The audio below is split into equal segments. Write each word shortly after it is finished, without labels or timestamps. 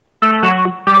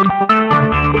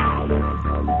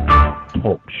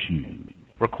Talk shoes.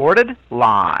 Recorded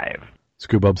live.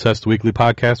 Scuba Obsessed Weekly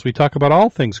Podcast. We talk about all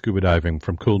things scuba diving,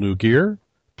 from cool new gear,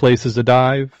 places to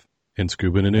dive, and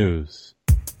scuba news.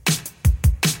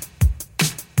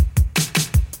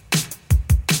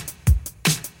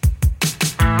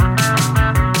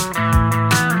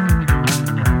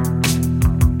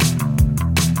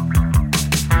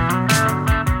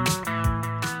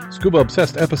 Scuba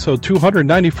Obsessed episode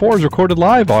 294 is recorded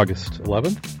live August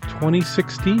 11th,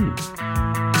 2016.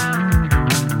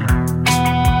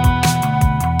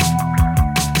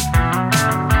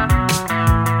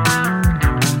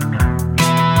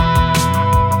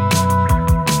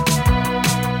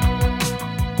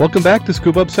 Welcome back to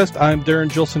Scuba Obsessed. I'm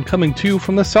Darren Gilson, coming to you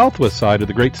from the southwest side of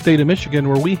the great state of Michigan,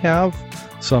 where we have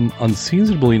some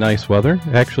unseasonably nice weather.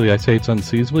 Actually, I say it's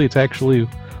unseasonably. It's actually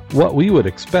what we would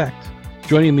expect.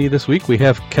 Joining me this week, we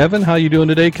have Kevin. How are you doing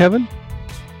today, Kevin?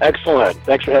 Excellent.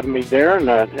 Thanks for having me, Darren.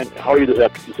 And how are you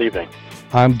this evening?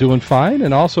 I'm doing fine.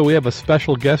 And also, we have a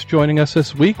special guest joining us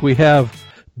this week. We have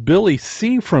Billy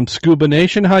C. from Scuba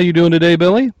Nation. How are you doing today,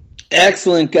 Billy?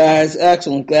 Excellent, guys.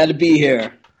 Excellent. Glad to be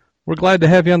here. We're glad to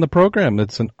have you on the program.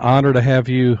 It's an honor to have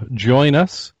you join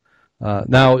us.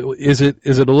 Now, is it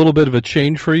a little bit of a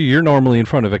change for you? You're normally in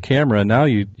front of a camera, and now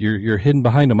you're hidden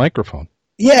behind a microphone.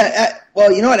 Yeah,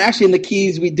 well, you know what? Actually, in the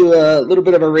Keys, we do a little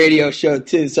bit of a radio show,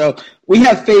 too. So we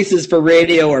have faces for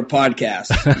radio or podcast.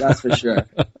 That's for sure.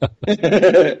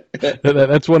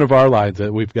 That's one of our lines.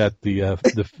 That we've got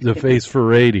the face for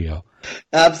radio.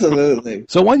 Absolutely.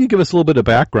 So why don't you give us a little bit of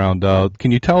background? Can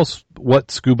you tell us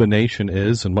what Scuba Nation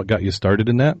is and what got you started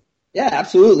in that? Yeah,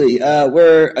 absolutely.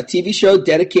 We're a TV show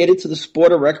dedicated to the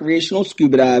sport of recreational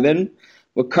scuba diving.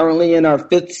 We're currently in our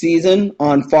 5th season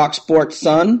on Fox Sports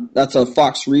Sun. That's a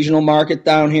Fox regional market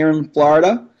down here in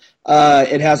Florida.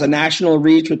 It has a national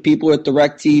reach with people at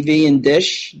DirecTV and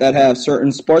Dish that have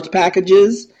certain sports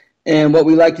packages. And what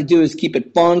we like to do is keep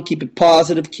it fun, keep it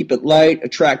positive, keep it light,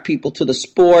 attract people to the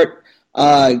sport.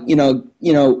 We're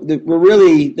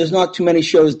really, there's not too many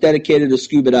shows dedicated to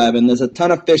scuba diving. There's a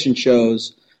ton of fishing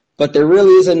shows. But there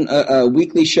really isn't a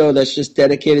weekly show that's just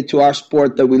dedicated to our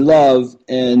sport that we love,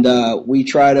 and we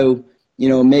try to,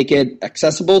 make it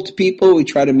accessible to people. We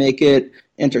try to make it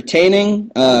entertaining,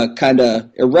 kind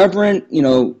of irreverent,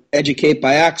 educate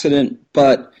by accident,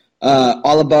 but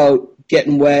all about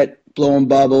getting wet, blowing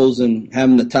bubbles, and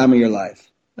having the time of your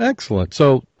life. Excellent.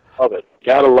 So love it.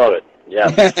 Gotta love it.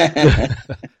 Yeah.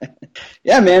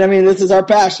 Yeah, man. I mean, this is our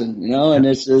passion, and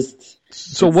it's just.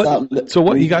 So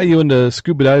what you got you into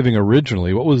scuba diving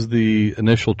originally? What was the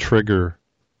initial trigger?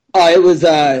 It was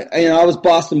I was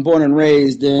Boston born and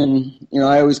raised, and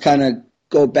I always kind of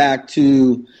go back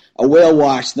to a whale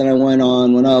watch that I went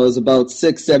on when I was about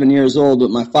 6-7 years old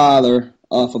with my father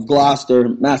off of Gloucester,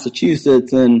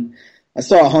 Massachusetts, and I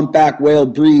saw a humpback whale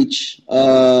breach.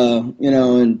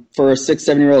 And for a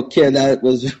 6-7-year-old kid, that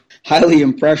was highly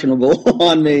impressionable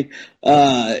on me.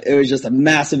 It was just a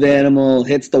massive animal,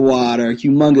 hits the water,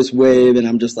 humongous wave, and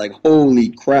I'm just like, holy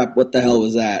crap, what the hell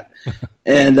was that?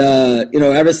 And,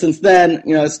 ever since then,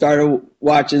 I started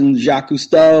watching Jacques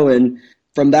Cousteau, and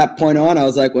from that point on, I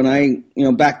was like,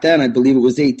 back then, I believe it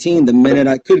was 18, the minute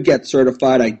I could get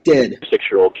certified, I did.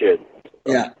 6-year-old kid.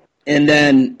 Yeah. And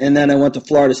then I went to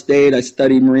Florida State. I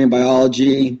studied marine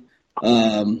biology,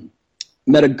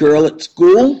 met a girl at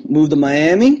school, moved to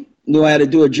Miami. Knew I had to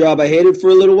do a job I hated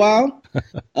for a little while.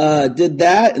 Did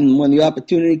that, and when the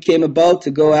opportunity came about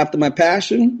to go after my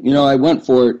passion, I went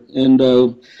for it. And,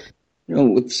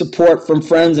 with support from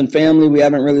friends and family, we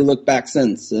haven't really looked back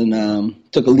since, and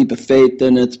took a leap of faith,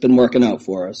 and it's been working out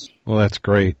for us. Well, that's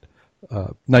great.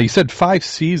 Now, you said 5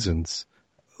 seasons.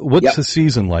 What's the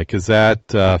season like? Is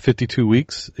that 52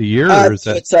 weeks a year? Or is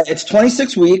that... It's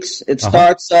 26 weeks. It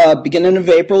starts beginning of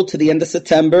April to the end of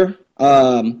September.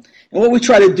 And what we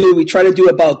try to do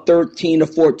about 13 to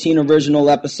 14 original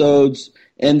episodes,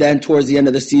 and then towards the end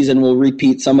of the season, we'll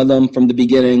repeat some of them from the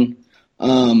beginning.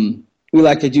 We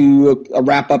like to do a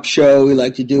wrap-up show. We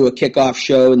like to do a kickoff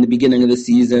show in the beginning of the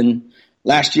season.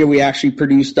 Last year, we actually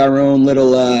produced our own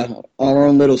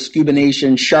little Scuba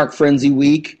Nation Shark Frenzy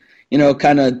Week.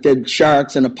 Kind of did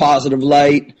sharks in a positive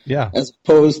light, as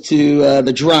opposed to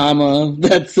the drama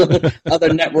that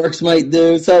other networks might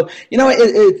do. So,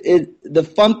 the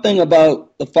fun thing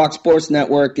about the Fox Sports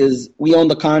Network is we own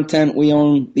the content, we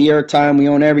own the airtime, we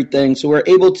own everything. So we're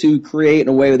able to create in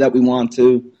a way that we want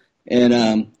to,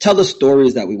 and tell the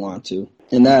stories that we want to.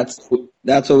 And that's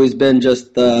always been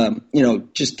just,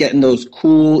 just getting those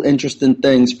cool, interesting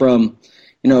things from,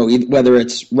 whether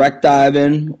it's wreck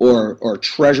diving or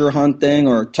treasure hunting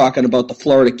or talking about the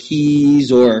Florida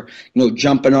Keys or,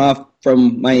 jumping off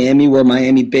from Miami, we're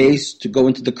Miami based, to go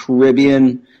into the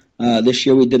Caribbean. This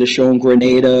year we did a show in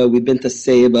Grenada. We've been to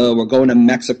Ceiba. We're going to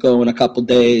Mexico in a couple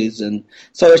days. And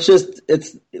so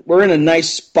we're in a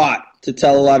nice spot to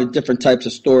tell a lot of different types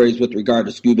of stories with regard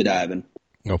to scuba diving.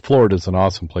 Florida's an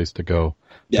awesome place to go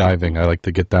diving. I like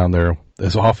to get down there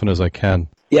as often as I can.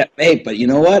 Yeah, hey, but you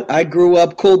know what? I grew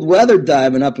up cold weather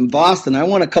diving up in Boston. I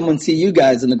want to come and see you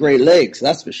guys in the Great Lakes,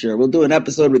 that's for sure. We'll do an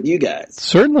episode with you guys.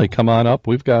 Certainly, come on up.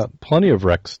 We've got plenty of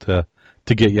wrecks to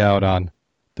get you out on,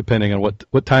 depending on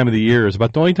what time of the year is.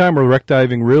 But the only time where wreck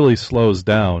diving really slows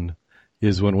down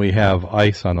is when we have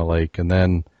ice on the lake, and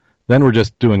then we're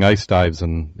just doing ice dives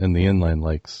in the inland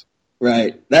lakes.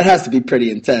 Right. That has to be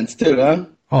pretty intense, too, huh?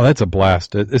 Oh, that's a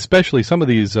blast, especially some of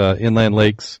these inland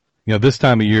lakes. This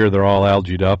time of year, they're all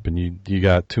algaed up, and you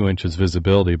got 2 inches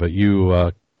visibility, but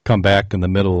you come back in the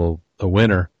middle of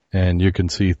winter, and you can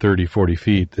see 30, 40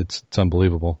 feet. It's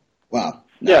unbelievable. Wow.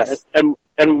 Nice. Yeah,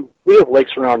 and we have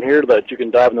lakes around here that you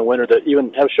can dive in the winter that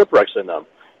even have shipwrecks in them.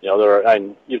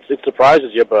 It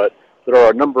surprises you, but there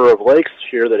are a number of lakes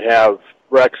here that have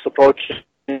wrecks approaching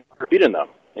 100 feet in them.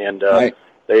 And right.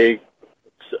 It's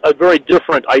a very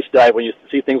different ice dive when you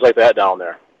see things like that down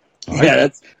there. Yeah,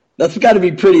 that's got to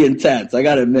be pretty intense, I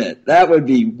got to admit. That would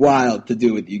be wild to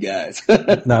do with you guys.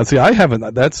 Now, see, I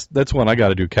haven't. That's one I got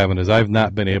to do, Kevin, is I've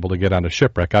not been able to get on a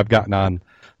shipwreck. I've gotten on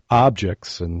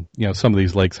objects, and some of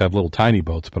these lakes have little tiny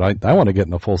boats, but I want to get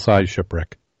in a full-size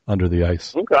shipwreck under the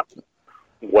ice. Okay.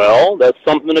 Well, that's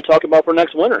something to talk about for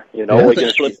next winter. We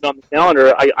can slip it on the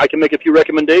calendar. I can make a few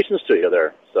recommendations to you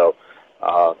there. So,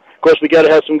 of course, we got to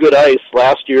have some good ice.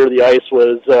 Last year, the ice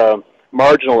was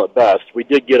marginal at best. We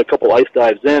did get a couple ice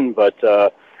dives in, but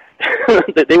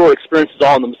they were experiences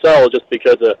all in themselves just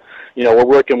because we're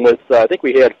working with, I think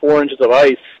we had 4 inches of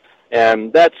ice,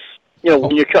 and that's,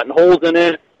 when you're cutting holes in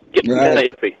it, getting kind of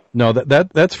iffy. No,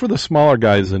 that's for the smaller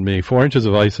guys than me. 4 inches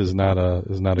of ice is not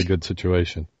a good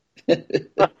situation.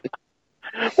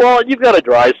 Well, you've got a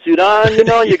dry suit on,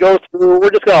 you go through, we're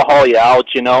just going to haul you out,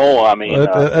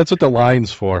 That's what the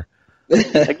line's for.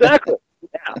 Exactly,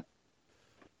 yeah.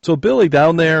 So, Billy,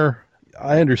 down there,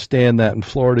 I understand that in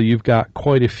Florida you've got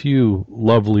quite a few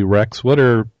lovely wrecks. What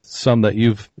are some that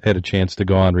you've had a chance to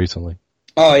go on recently?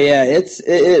 Oh, yeah,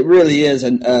 it really is.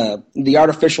 And the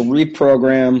artificial reef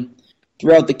program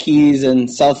throughout the Keys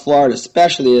and South Florida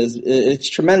especially it's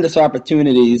tremendous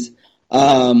opportunities.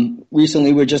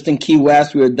 Recently, we were just in Key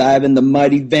West. We were diving the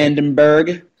mighty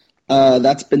Vandenberg.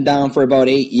 That's been down for about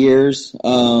 8 years.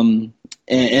 And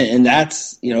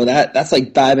that's, that's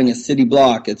like diving a city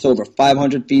block. It's over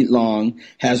 500 feet long,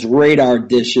 has radar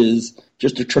dishes,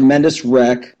 just a tremendous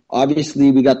wreck.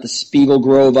 Obviously, we got the Spiegel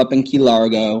Grove up in Key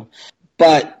Largo.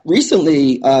 But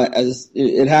recently, as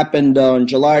it happened on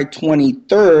July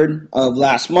 23rd of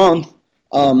last month,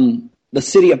 the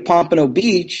city of Pompano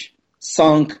Beach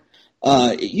sunk.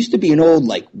 It used to be an old,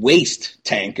 waste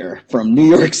tanker from New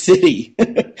York City.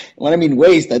 When I mean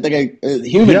waste, I think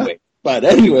human waste. But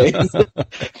anyways,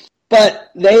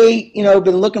 but they,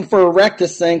 been looking for a wreck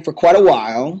this thing for quite a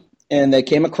while, and they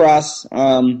came across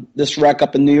this wreck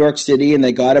up in New York City, and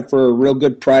they got it for a real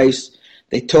good price.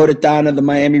 They towed it down to the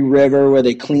Miami River where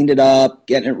they cleaned it up,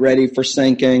 getting it ready for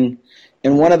sinking.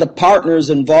 And one of the partners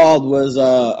involved was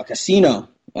a casino,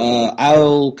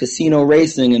 Owl Casino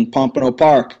Racing in Pompano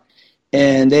Park.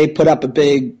 And they put up a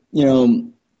big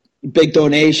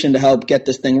donation to help get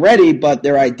this thing ready, but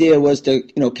their idea was to,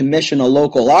 commission a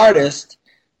local artist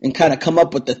and kind of come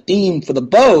up with the theme for the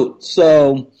boat.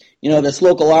 So, this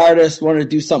local artist wanted to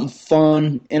do something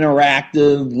fun,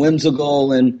 interactive,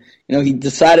 whimsical, and, he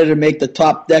decided to make the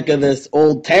top deck of this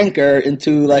old tanker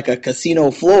into like a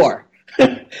casino floor.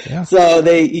 Yeah. So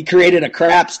he created a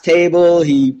craps table.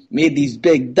 He made these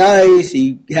big dice.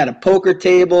 He had a poker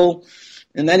table.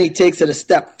 And then he takes it a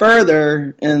step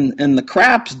further, and the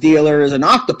craps dealer is an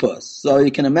octopus. So you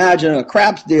can imagine a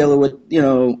craps dealer with,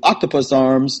 octopus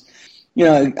arms.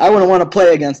 I wouldn't want to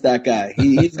play against that guy.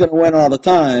 He's going to win all the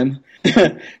time.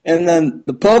 And then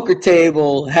the poker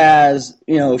table has,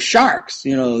 sharks,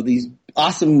 these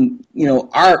awesome,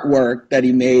 artwork that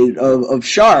he made of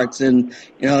sharks. And,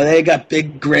 they got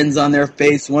big grins on their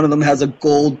face. One of them has a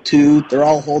gold tooth. They're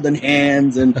all holding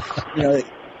hands. And,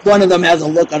 one of them has a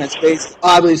look on his face,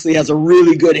 obviously has a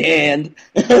really good hand.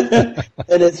 And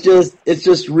it's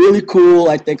just really cool.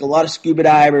 I think a lot of scuba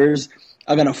divers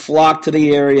are going to flock to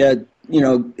the area.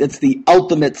 It's the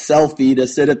ultimate selfie to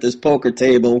sit at this poker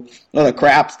table or the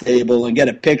craps table and get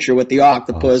a picture with the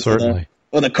octopus. Certainly.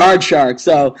 or the card shark.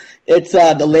 So it's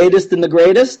the latest and the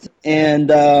greatest,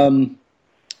 and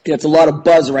it's a lot of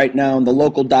buzz right now in the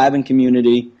local diving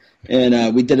community.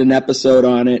 And we did an episode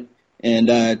on it, and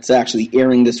it's actually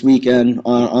airing this weekend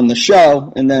on the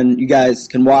show. And then you guys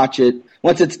can watch it.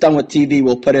 Once it's done with TV,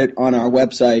 we'll put it on our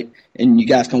website, and you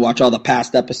guys can watch all the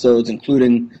past episodes,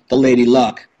 including the Lady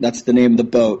Luck. That's the name of the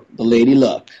boat, the Lady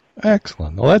Luck.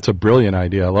 Excellent. Well, that's a brilliant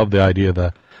idea. I love the idea of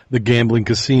the gambling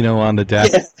casino on the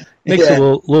deck. Yeah. Makes it a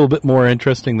little bit more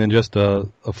interesting than just a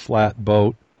flat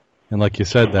boat. And like you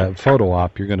said, that photo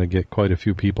op, you're going to get quite a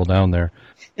fefew people down there.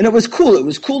 And it was cool. It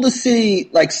was cool to see,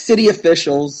 like, city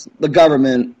officials, the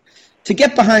government, to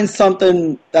get behind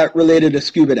something that related to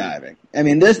scuba diving. I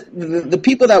mean, the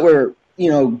people that were,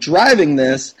 driving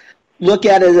this look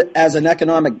at it as an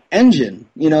economic engine,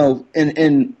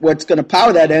 and what's going to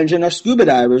power that engine are scuba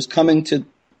divers coming to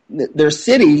their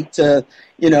city to,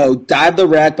 dive the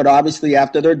wreck. But obviously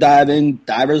after they're diving,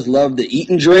 divers love to eat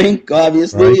and drink,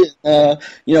 obviously, right.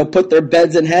 Put their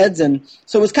beds and heads. And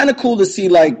so it was kind of cool to see,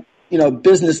 like,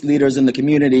 business leaders in the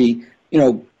community,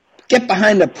 get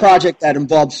behind a project that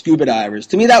involved scuba divers.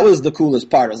 To me, that was the coolest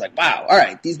part. I was like, wow, all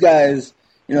right, these guys,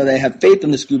 they have faith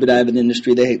in the scuba diving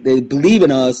industry. They believe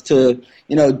in us to,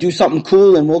 do something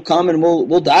cool, and we'll come and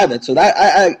we'll dive it. So that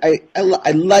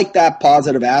I like that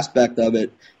positive aspect of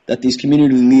it, that these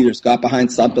community leaders got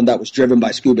behind something that was driven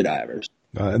by scuba divers.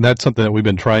 And that's something that we've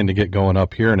been trying to get going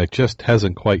up here, and it just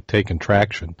hasn't quite taken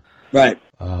traction. Right.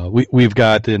 We've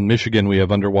got, in Michigan, we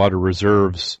have underwater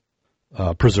preserves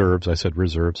around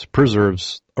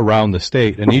the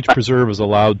state, and each preserve is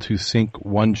allowed to sink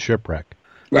one shipwreck.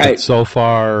 Right. But so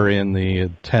far in the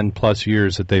 10-plus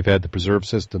years that they've had the preserve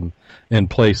system in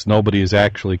place, nobody has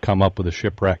actually come up with a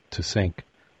shipwreck to sink.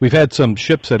 We've had some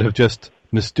ships that have just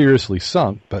mysteriously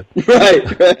sunk, but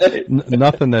right.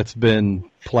 Nothing that's been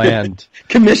planned.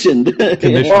 Commissioned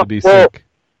to be sunk.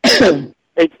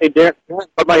 Hey, Darren, if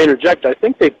I might interject, I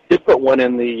think they did put one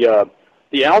in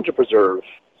the algae preserve,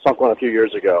 sunk one a few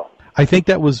years ago. I think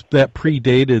that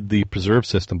predated the preserve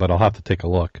system, but I'll have to take a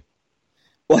look.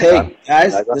 Well, hey,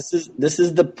 guys, this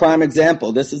is the prime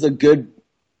example. This is a good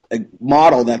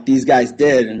model that these guys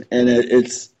did, and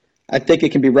it's I think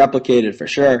it can be replicated for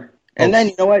sure. And then,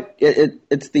 you know what?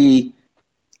 It's the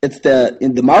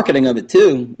marketing of it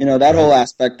too. That whole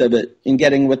aspect of it, in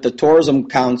getting with the tourism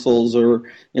councils or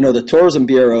the tourism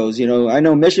bureaus. I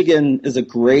know Michigan is a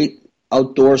great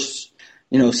outdoors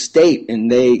state, and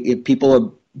people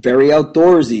are very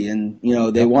outdoorsy, and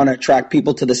they want to attract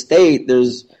people to the state.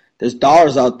 There's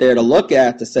dollars out there to look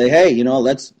at to say, hey,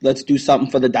 let's do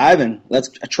something for the diving. Let's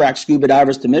attract scuba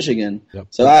divers to Michigan. Yep.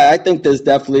 So I think there's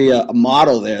definitely a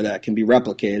model there that can be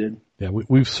replicated. Yeah,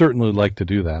 we've certainly like to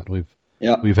do that. We've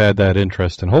had that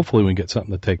interest, and hopefully we can get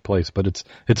something to take place. But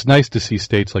it's nice to see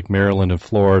states like Maryland and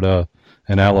Florida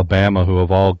and Alabama who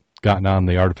have all gotten on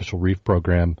the artificial reef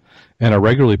program and are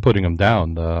regularly putting them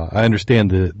down. I understand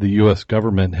the U.S.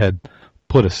 government had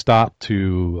put a stop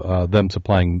to them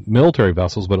supplying military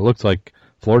vessels, but it looks like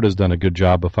Florida's done a good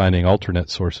job of finding alternate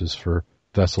sources for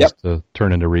vessels to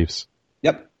turn into reefs.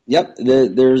 Yep.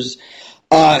 There's,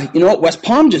 West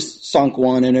Palm just sunk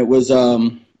one, and it was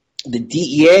the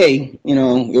DEA.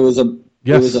 It was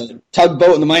a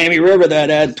tugboat in the Miami River that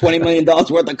had $20 million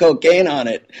worth of cocaine on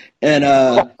it, and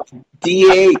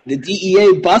the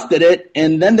DEA busted it,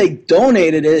 and then they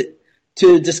donated it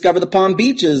to Discover the Palm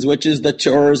Beaches, which is the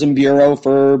tourism bureau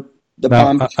for the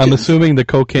Palm Beaches. I'm assuming the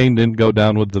cocaine didn't go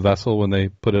down with the vessel when they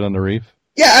put it on the reef?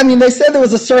 Yeah, I mean, they said there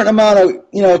was a certain amount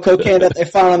of, cocaine that they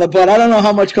found on the boat. I don't know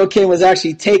how much cocaine was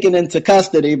actually taken into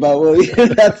custody, but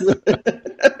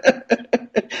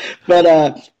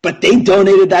but they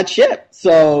donated that ship,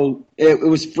 so it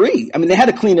was free. I mean, they had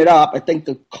to clean it up. I think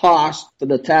the cost for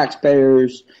the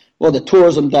taxpayers, the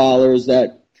tourism dollars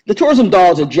the tourism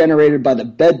dollars are generated by the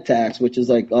bed tax, which is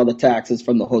like all the taxes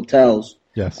from the hotels.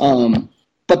 Yes.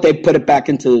 But they put it back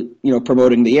into,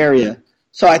 promoting the area.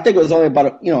 So I think it was only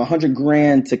about,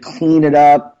 $100,000 to clean it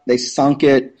up. They sunk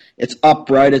it. It's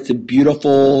upright. It's a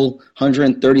beautiful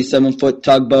 137-foot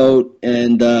tugboat.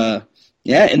 And,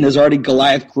 and there's already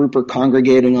Goliath grouper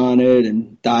congregating on it,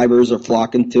 and divers are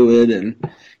flocking to it.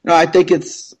 And, I think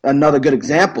it's another good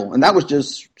example. And that was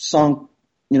just sunk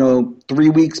 3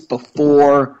 weeks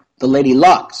before the Lady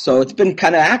Luck. So it's been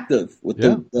kind of active with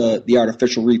the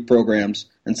artificial reef programs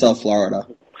in South Florida.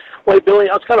 Well, Billy,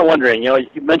 I was kind of wondering,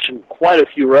 you mentioned quite a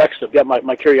few wrecks. I've got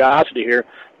my curiosity here.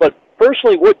 But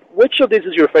personally, which of these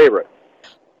is your favorite?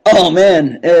 Oh,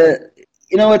 man.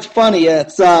 It's funny.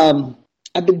 It's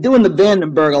I've been doing the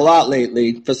Vandenberg a lot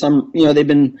lately. For some,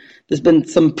 there's been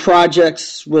some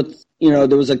projects with, there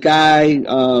was a guy,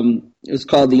 It was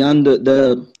called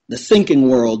the Sinking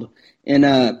World, and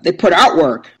they put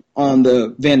artwork on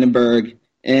the Vandenberg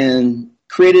and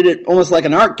created it almost like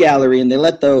an art gallery, and they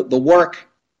let the work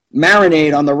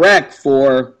marinate on the wreck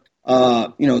for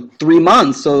 3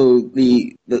 months. So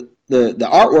the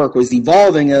artwork was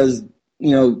evolving as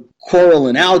coral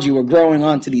and algae were growing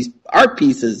onto these art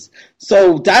pieces.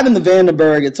 So diving the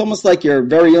Vandenberg, it's almost like your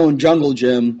very own jungle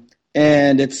gym,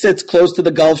 and it sits close to the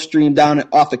Gulf Stream down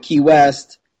off of Key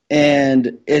West,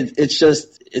 and it's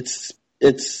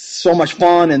so much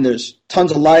fun, and there's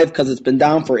tons of life because it's been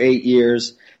down for 8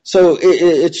 years. So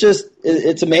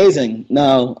it's amazing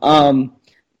now.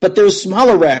 But there's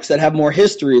smaller wrecks that have more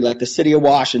history, like the City of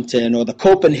Washington or the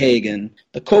Copenhagen.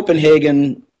 The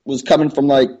Copenhagen was coming from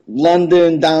like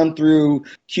London down through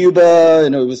Cuba,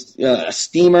 and it was a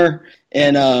steamer,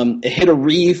 and it hit a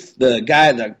reef.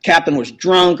 The captain was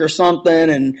drunk or something,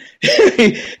 and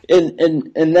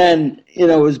and then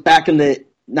it was back in the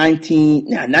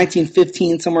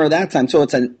 1915, somewhere at that time. So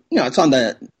it's on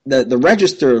the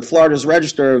register, Florida's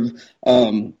register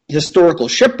of historical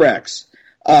shipwrecks.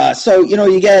 So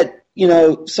you get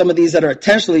some of these that are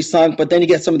intentionally sunk, but then you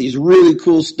get some of these really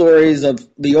cool stories of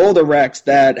the older wrecks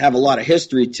that have a lot of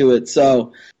history to it.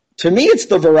 So to me, it's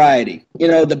the variety.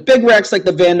 The big wrecks like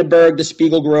the Vandenberg, the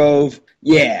Spiegel Grove,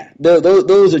 yeah,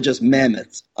 those are just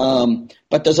mammoths.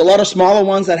 But there's a lot of smaller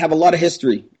ones that have a lot of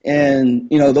history, and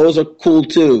those are cool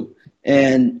too.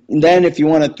 And then if you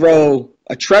want to throw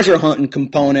a treasure hunting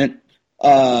component,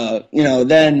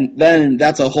 then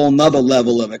that's a whole nother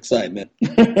level of excitement.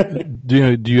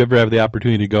 Do you ever have the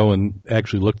opportunity to go and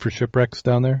actually look for shipwrecks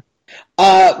down there?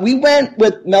 We went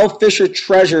with Mel Fisher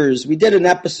Treasures. We did an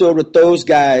episode with those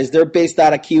guys. They're based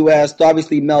out of Key West.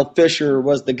 Obviously, Mel Fisher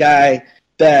was the guy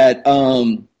that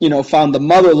found the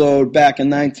mother lode back in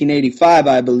 1985,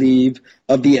 I believe,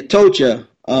 of the Atocha.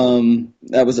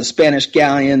 That was a Spanish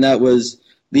galleon that was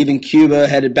leaving Cuba,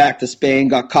 headed back to Spain,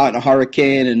 got caught in a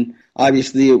hurricane, and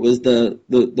obviously it was the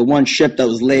one ship that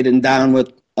was laden down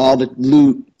with all the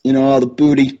loot, all the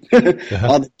booty,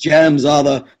 all the gems, all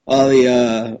the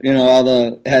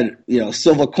had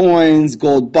silver coins,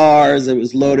 gold bars. It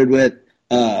was loaded with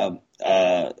the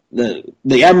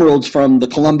emeralds from the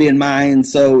Colombian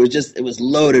mines. So it was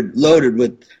loaded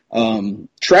with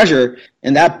treasure,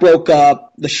 and that broke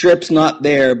up. The ship's not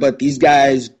there, but these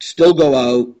guys still go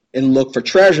out and look for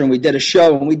treasure. And we did a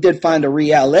show, and we did find a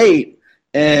Real 8.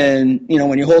 And,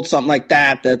 when you hold something like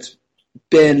that's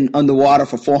been underwater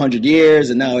for 400 years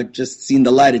and now it just seen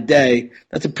the light of day,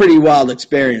 that's a pretty wild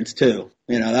experience too.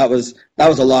 That was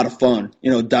a lot of fun,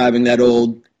 diving that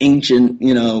old ancient,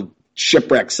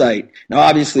 shipwreck site. Now,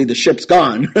 obviously the ship's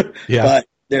gone, yeah. But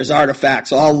there's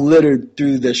artifacts all littered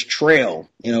through this trail.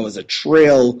 It was a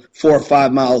trail 4 or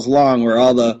 5 miles long where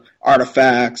all the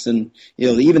artifacts and,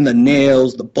 even the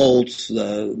nails, the bolts,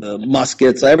 the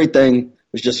muskets, everything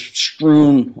was just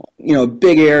strewn,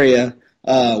 big area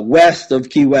west of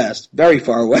Key West, very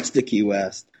far west of Key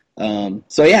West.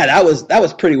 So yeah, that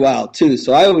was pretty wild too.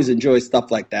 So I always enjoy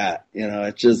stuff like that.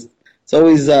 It's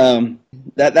always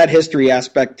that history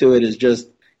aspect to it is just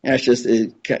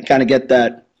it kind of get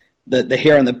that the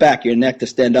hair on the back of your neck to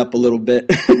stand up a little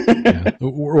bit. Yeah.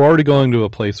 We're already going to a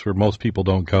place where most people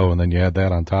don't go, and then you add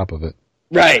that on top of it.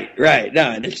 Right.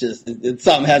 No, and it's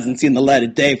something hasn't seen the light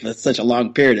of day for such a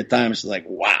long period of time. It's just like,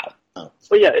 wow.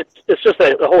 Well, yeah, it's just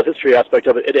the whole history aspect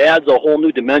of it. It adds a whole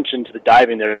new dimension to the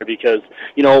diving there because,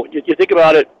 you think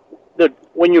about it,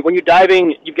 when you're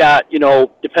diving, you've got,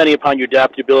 depending upon your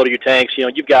depth, your ability, your tanks,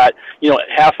 you've got,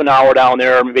 half an hour down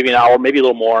there, maybe an hour, maybe a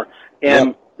little more.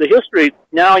 And the history,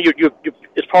 now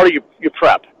it's part of your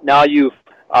prep. Now you've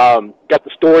got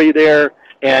the story there,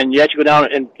 and you actually go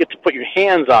down and get to put your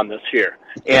hands on this here.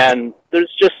 And there's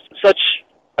just such,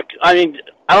 I don't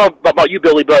know about you,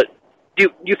 Billy, but do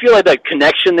you feel like that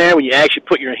connection there when you actually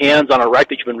put your hands on a wreck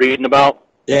that you've been reading about?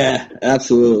 Yeah,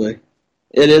 absolutely.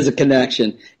 It is a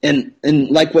connection. And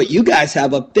like what you guys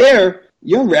have up there,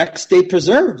 your wrecks stay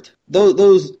preserved.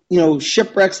 Those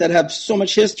shipwrecks that have so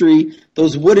much history,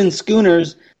 those wooden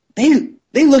schooners,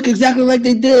 they look exactly like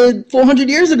they did 400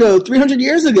 years ago, 300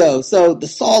 years ago. So the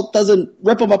salt doesn't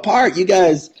rip them apart. You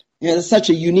guys, it's such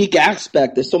a unique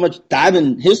aspect. There's so much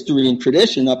diving history and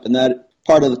tradition up in that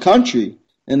part of the country.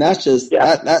 And that's just,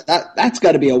 that's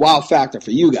got to be a wow factor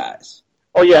for you guys.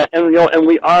 Oh yeah, and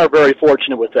we are very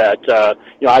fortunate with that.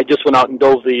 I just went out and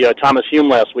dove the Thomas Hume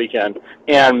last weekend,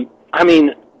 and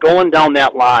going down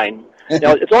that line,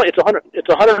 it's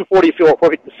 140 feet of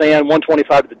sand,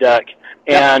 125 at the deck,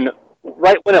 and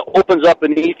right when it opens up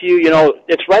beneath you,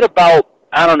 it's right about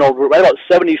right about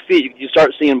 70 feet. You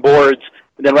start seeing boards,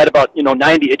 and then right about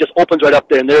 90, it just opens right up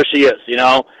there, and there she is,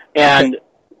 And,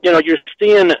 you're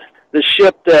seeing the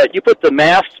ship that you put the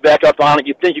masts back up on it,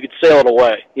 you think you could sail it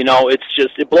away.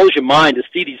 It blows your mind to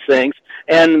see these things,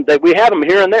 and that we have them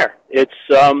here and there. It's,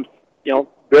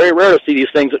 very rare to see these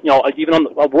things, even on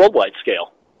a worldwide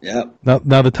scale. Yeah.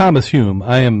 Now the Thomas Hume,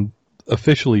 I am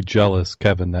officially jealous,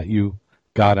 Kevin, that you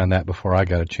got on that before I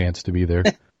got a chance to be there.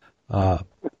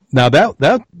 Now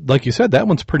that like you said, that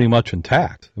one's pretty much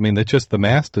intact. I mean, it's just the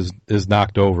mast is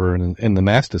knocked over and the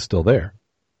mast is still there.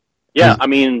 Yeah, I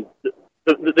mean,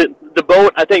 the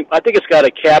boat, I think it's got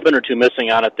a cabin or two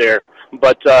missing on it there,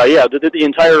 but the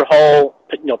entire hull,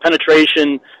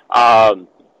 penetration,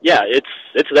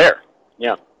 it's there.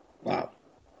 Yeah. Wow.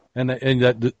 And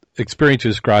that the experience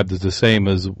you described is the same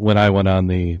as when I went on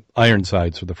the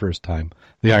Ironsides for the first time.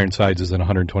 The Ironsides is in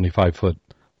 125 foot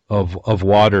of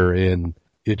water, and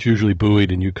it's usually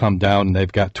buoyed, and you come down, and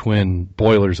they've got twin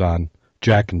boilers on,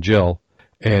 Jack and Jill,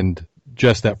 and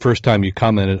just that first time you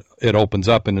come in, it opens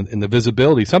up, and the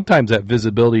visibility, sometimes that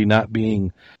visibility not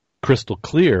being crystal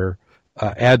clear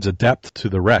adds a depth to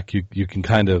the wreck. You can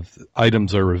kind of,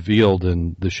 items are revealed,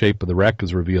 and the shape of the wreck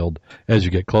is revealed as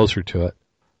you get closer to it.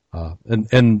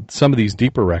 And some of these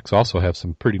deeper wrecks also have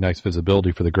some pretty nice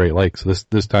visibility for the Great Lakes.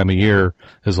 This time of year,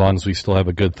 as long as we still have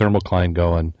a good thermocline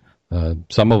going,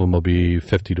 some of them will be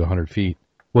 50 to 100 feet.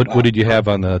 What did you have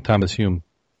on the Thomas Hume?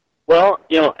 Well,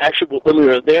 actually, when we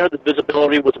were there, the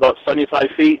visibility was about 75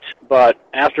 feet. But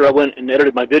after I went and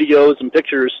edited my videos and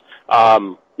pictures,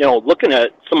 looking at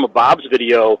some of Bob's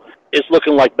video, it's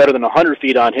looking like better than 100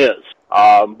 feet on his.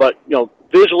 But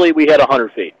visually, we had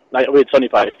 100 feet. We had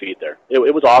 75 feet there.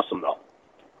 It was awesome, though.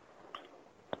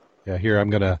 Yeah, here I'm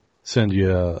going to send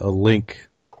you a link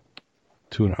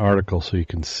to an article so you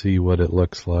can see what it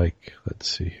looks like. Let's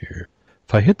see here.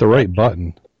 If I hit the right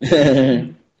button.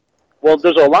 Well,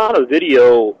 there's a lot of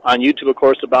video on YouTube, of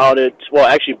course, about it. Well,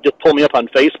 actually, just pull me up on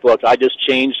Facebook. I just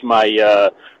changed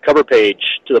my cover page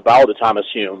to the bow of the Thomas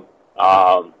Hume.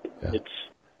 It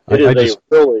is a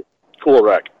really cool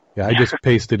wreck. Yeah, I just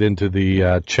pasted into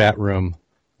the chat room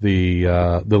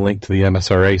the link to the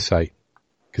MSRA site,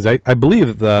 because I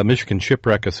believe the Michigan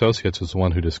Shipwreck Associates was the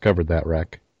one who discovered that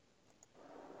wreck.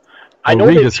 I know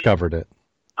rediscovered it.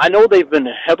 I know they've been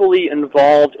heavily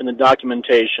involved in the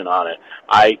documentation on it.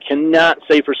 I cannot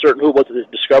say for certain who it was that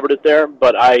discovered it there,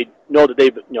 but I know that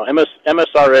they've,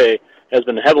 MSRA has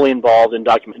been heavily involved in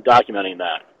documenting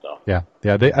that. So. Yeah.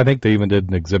 I think they even did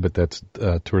an exhibit that's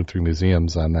toured through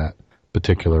museums on that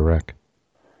particular wreck.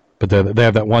 But they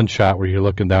have that one shot where you're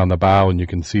looking down the bow and you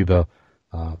can see the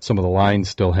some of the lines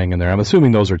still hanging there. I'm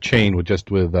assuming those are chained with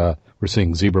we're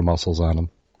seeing zebra mussels on them.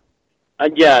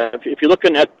 If you're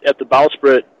looking at the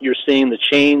bowsprit, you're seeing the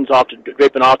chains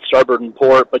draping off starboard and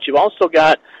port, but you've also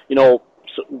got,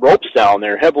 ropes down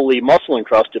there, heavily mussel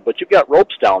encrusted, but you've got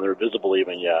ropes down there visible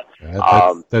even yet.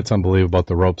 Yeah, that's unbelievable.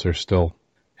 The ropes are still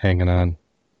hanging on.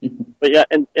 But yeah,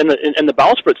 and the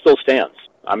bowsprit still stands.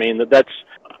 I mean,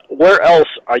 where else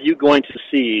are you going to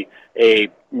see a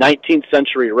 19th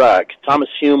century wreck? Thomas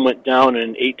Hume went down in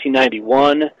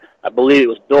 1891. I believe it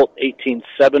was built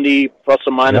 1870, plus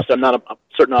or minus. Yep. I'm not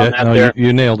certain on that there.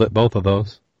 You nailed it, both of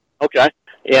those. Okay.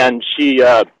 And she,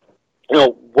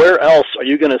 where else are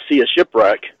you going to see a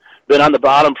shipwreck been on the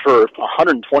bottom for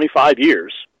 125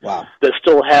 years? Wow. That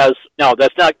still has, now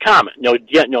that's not common.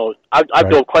 I've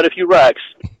built quite a few wrecks,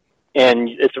 and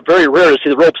it's very rare to see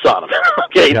the ropes on them.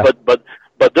 Okay, yeah.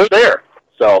 but they're there.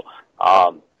 So,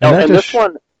 and this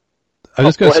one. I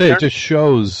was going to say, it just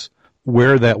shows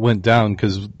where that went down,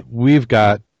 because we've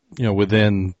got,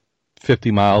 within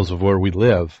 50 miles of where we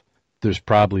live, there's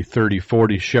probably 30,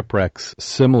 40 shipwrecks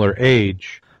similar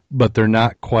age, but they're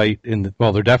not quite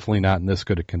they're definitely not in this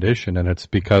good a condition, and it's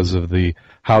because of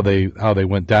how they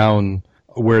went down,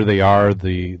 where they are,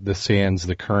 the sands,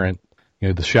 the current.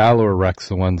 The shallower wrecks,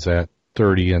 the ones at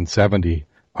 30 and 70,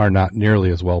 are not nearly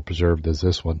as well preserved as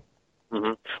this one.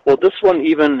 Mm-hmm. Well, this one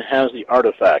even has the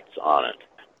artifacts on it.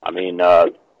 I mean,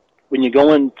 when you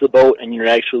go into the boat and you're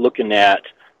actually looking at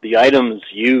the items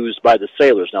used by the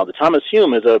sailors. Now, the Thomas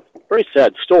Hume is a very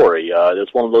sad story.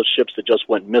 It's one of those ships that just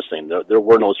went missing. There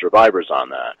were no survivors on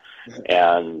that.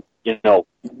 And,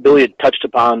 Billy had touched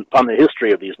upon the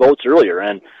history of these boats earlier.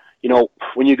 And,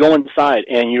 when you go inside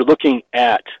and you're looking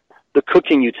at the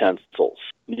cooking utensils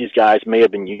these guys may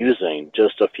have been using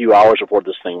just a few hours before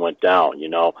this thing went down,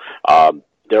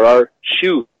 there are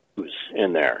shoes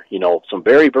in there, some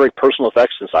very, very personal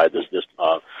effects inside this.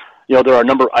 There are a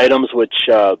number of items which,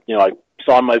 I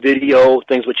saw in my video,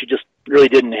 things which you just really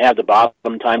didn't have the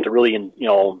bottom time to really,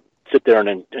 sit there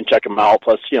and check them out.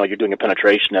 Plus, you're doing a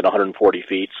penetration at 140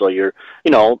 feet. So you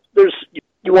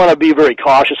want to be very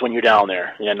cautious when you're down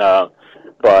there. And,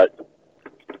 but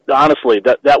honestly,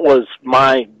 that was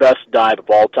my best dive of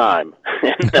all time.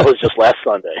 And that was just last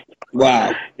Sunday.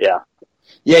 Wow. Yeah.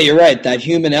 Yeah, you're right. That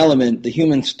human element, the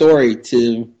human story,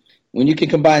 when you can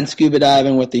combine scuba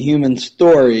diving with the human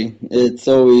story, it's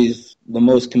always the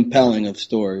most compelling of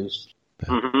stories.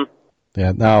 Mm-hmm.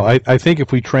 Yeah. Now, I think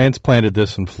if we transplanted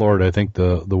this in Florida, I think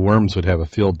the worms would have a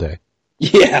field day.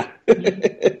 Yeah.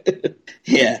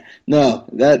 Yeah. No,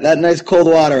 that nice cold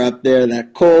water up there,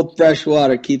 that cold, fresh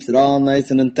water keeps it all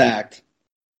nice and intact.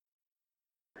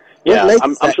 Yeah,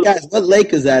 What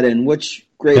lake is that in? Which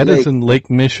Great Lake? That is in Lake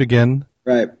Michigan.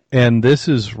 Right. And this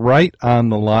is right on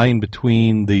the line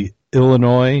between the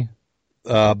Illinois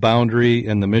boundary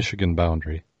and the Michigan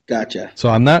boundary. Gotcha. So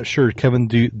I'm not sure, Kevin,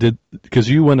 because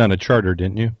you went on a charter,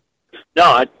 didn't you?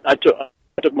 No, I took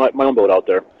my own boat out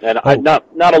there, and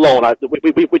not alone. We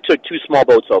took two small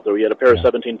boats out there. We had a pair of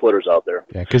 17-footers out there.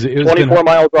 Yeah, because it was 24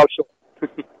 miles offshore.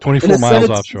 24 miles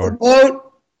offshore.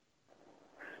 Boat?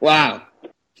 Wow.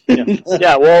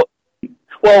 Yeah.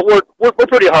 Well, we're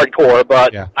pretty hardcore,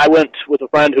 but yeah. I went with a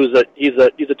friend who's a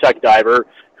tech diver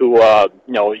who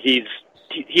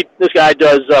this guy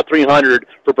does 300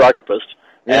 for breakfast,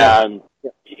 and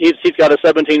he's got a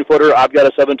 17-footer. I've got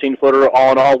a 17-footer.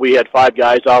 All in all, we had 5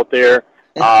 guys out there.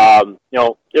 It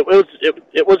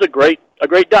was a great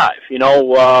dive.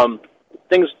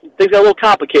 Things got a little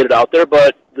complicated out there,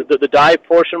 but the dive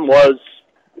portion was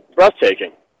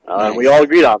breathtaking. Nice. We all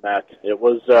agreed on that. It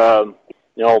was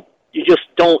you just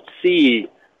don't see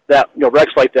that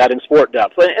wrecks like that in sport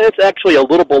depth, and it's actually a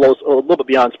little bit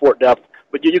beyond sport depth,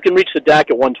 but you can reach the deck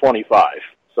at 125.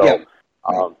 So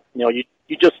you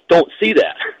just don't see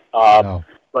that. No.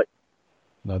 But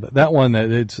no, that one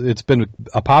it's been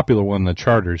a popular one. The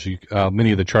charters,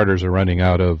 many of the charters are running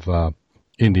out of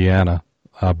Indiana,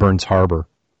 Burns Harbor,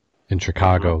 in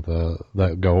Chicago.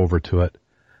 That go over to it.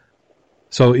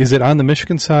 So, is it on the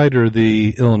Michigan side or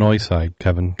the Illinois side,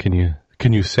 Kevin? Can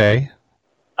you say?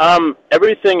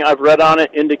 Everything I've read on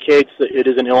it indicates that it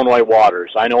is in Illinois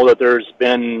waters. I know that there's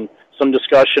been some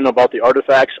discussion about the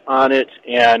artifacts on it,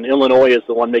 and Illinois is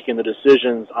the one making the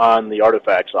decisions on the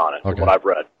artifacts on it, from what I've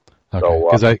read.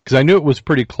 Okay, because I knew it was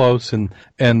pretty close, and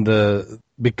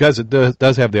because it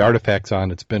does have the artifacts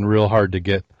on, it's been real hard to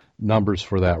get numbers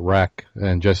for that wreck,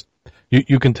 and just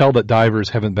you can tell that divers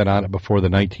haven't been on it before the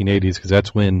 1980s, because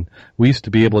that's when we used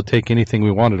to be able to take anything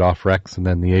we wanted off wrecks, and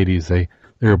then in the 80s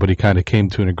everybody kind of came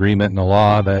to an agreement in the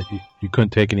law that you couldn't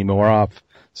take any more off.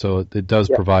 So it does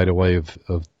provide a way of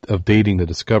dating the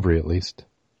discovery, at least.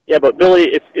 Yeah, but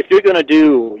Billy, if you're going to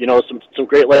do some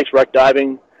Great Lakes wreck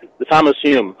diving, the Thomas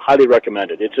Hume, highly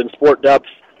recommended. It's in sport depth,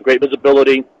 great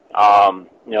visibility. Well,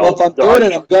 if I'm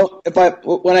doing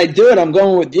it, when I do it, I'm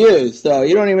going with you. So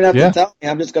you don't even have to tell me.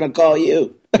 I'm just going to call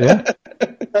you. Yeah.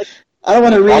 I don't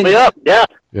want to call me up. Yeah.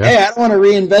 Hey, I don't want to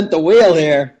reinvent the wheel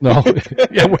here. No.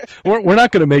 Yeah, we're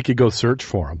not going to make you go search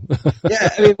for them. Yeah,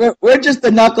 I mean, we're just the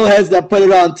knuckleheads that put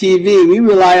it on TV. We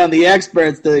rely on the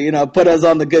experts to, put us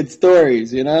on the good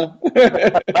stories. You guys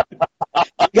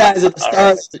are the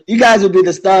stars. Right. You guys would be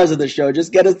the stars of the show.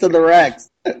 Just get us to the wrecks.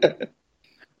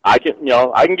 I can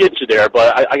get you there,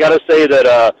 but I got to say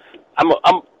that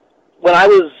when I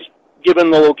was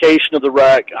given the location of the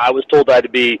wreck, I was told I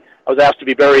was asked to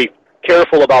be very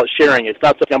careful about sharing it. It's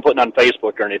not something I'm putting on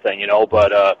Facebook or anything,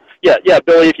 but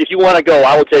Billy, if you want to go,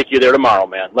 I will take you there tomorrow,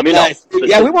 man. Let me know.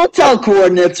 Yeah, we won't tell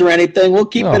coordinates or anything. We'll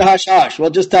keep it hush-hush.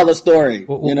 We'll just tell the story.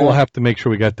 We'll have to make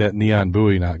sure we got that neon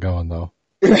buoy not going, though.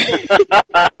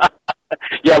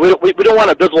 Yeah, we don't want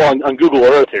to visible on Google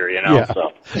Earth here, Yeah.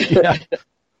 So. Yeah.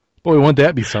 Boy, wouldn't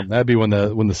that be something? That'd be when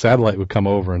the satellite would come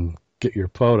over and get your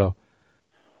photo.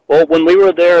 Well, when we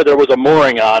were there was a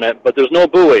mooring on it, but there's no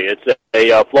buoy. It's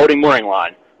a floating mooring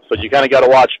line, so you kind of got to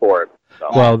watch for it. So.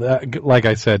 Well, like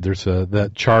I said, there's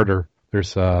that charter.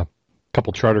 There's a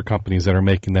couple charter companies that are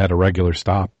making that a regular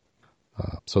stop.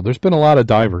 So there's been a lot of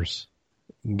divers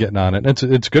getting on it. And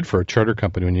it's good for a charter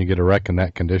company when you get a wreck in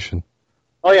that condition.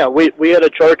 Oh yeah, we had a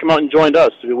charter come out and joined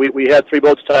us. We had 3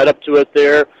 boats tied up to it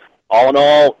there. All in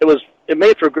all, it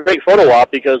made for a great photo op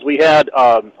because we had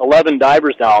 11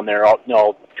 divers down there,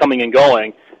 coming and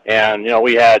going, and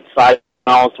we had side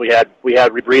mounts, we had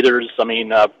rebreathers. I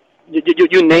mean,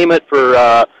 you name it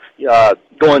for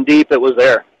going deep, it was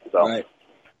there. So. Right.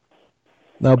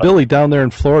 Now, Billy, down there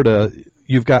in Florida,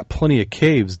 you've got plenty of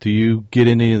caves. Do you get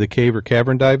any of the cave or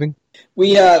cavern diving?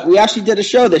 We actually did a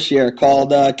show this year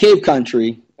called Cave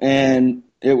Country, and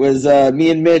it was me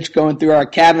and Mitch going through our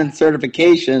cabin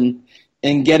certification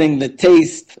and getting the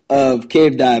taste of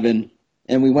cave diving.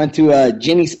 And we went to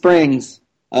Ginny Springs,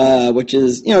 which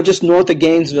is just north of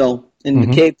Gainesville in the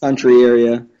Cave Country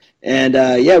area. And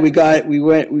we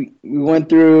went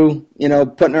through,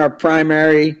 putting our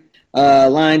primary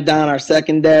line down, our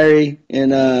secondary,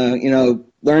 and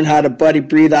learn how to buddy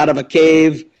breathe out of a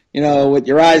cave, with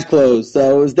your eyes closed.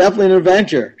 So it was definitely an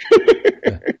adventure.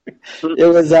 It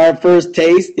was our first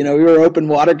taste. We were open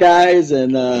water guys,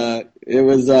 and it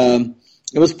was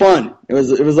fun. It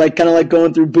was like kind of like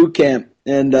going through boot camp,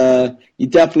 and you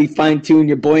definitely fine tune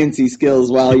your buoyancy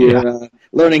skills while you're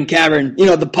learning cavern.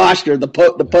 The posture, the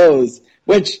pose,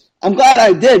 which I'm glad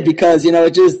I did, because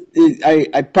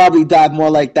I probably dive more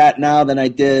like that now than I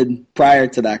did prior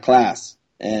to that class,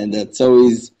 and it's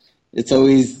always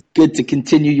good to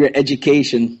continue your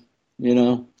education.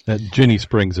 That Ginny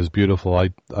Springs is beautiful.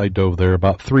 I dove there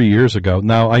about 3 years ago.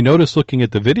 Now, I noticed looking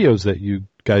at the videos that you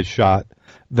guys shot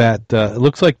that it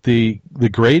looks like the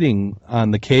grading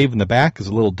on the cave in the back is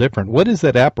a little different. What is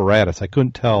that apparatus? I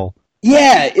couldn't tell.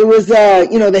 Yeah, it was,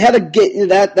 they had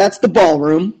that's the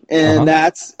ballroom, and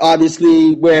that's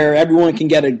obviously where everyone can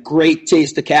get a great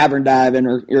taste of cavern diving,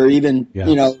 or even,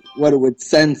 what it would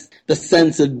the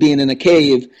sense of being in a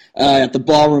cave at the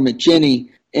ballroom at Ginny.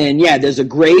 And there's a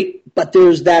grate, but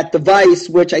there's that device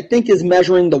which I think is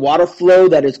measuring the water flow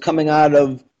that is coming out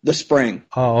of the spring.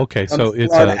 Oh, okay. So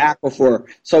it's an aquifer.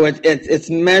 So it's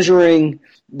measuring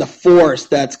the force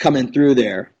that's coming through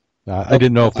there. I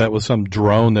didn't know if that was some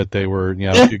drone that they were,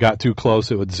 if you got too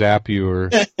close, it would zap you, or.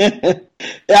 Yeah,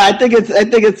 I think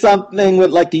it's something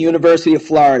with like the University of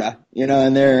Florida,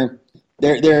 and they're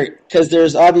because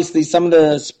there's obviously some of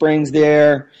the springs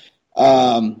there,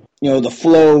 the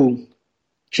flow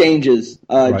changes.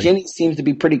 Right. Ginny seems to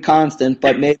be pretty constant,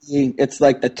 but maybe it's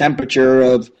like the temperature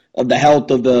of the health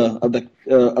of the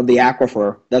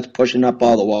aquifer that's pushing up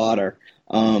all the water.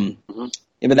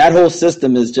 Yeah, but that whole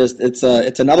system is just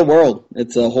it's another world.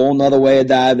 It's a whole nother way of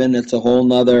diving. It's a whole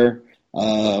nother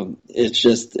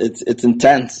it's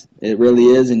intense. It really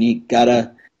is, and you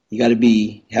gotta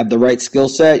have the right skill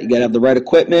set, you gotta have the right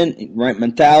equipment, right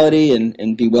mentality,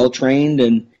 and be well trained,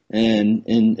 and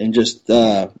just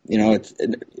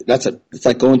it's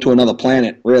like going to another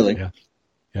planet, really. Yeah.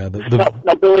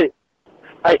 Now, Billy,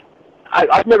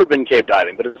 I've never been cave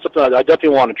diving, but it's something I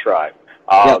definitely want to try.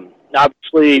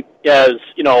 Obviously, as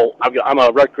I'm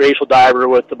a recreational diver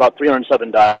with about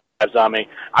 307 dives on me.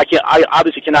 I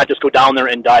obviously cannot just go down there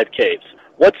and dive caves.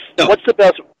 What's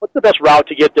the best route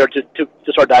to get there to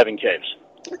start diving caves?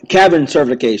 Cavern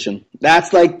certification.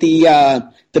 That's like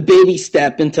the baby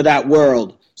step into that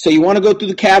world. So you want to go through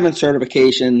the cavern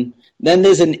certification, then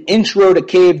there's an intro to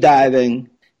cave diving,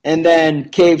 and then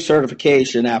cave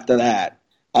certification after that.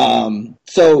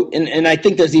 So I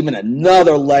think there's even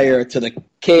another layer to the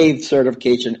cave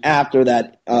certification after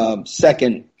that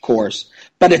second course.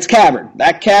 But it's cavern.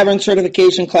 That cavern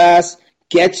certification class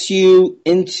gets you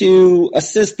into a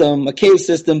cave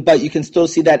system, but you can still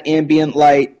see that ambient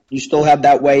light. You still have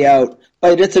that way out.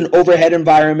 But it's an overhead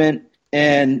environment,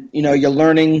 and you're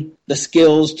learning the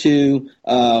skills for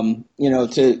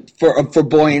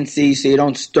buoyancy, so you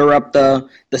don't stir up the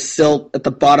silt at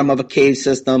the bottom of a cave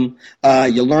system.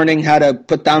 You're learning how to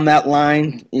put down that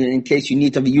line in case you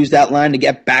need to use that line to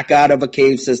get back out of a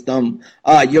cave system.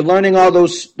 You're learning all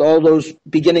those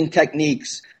beginning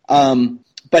techniques.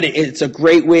 But it's a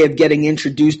great way of getting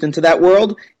introduced into that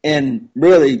world. And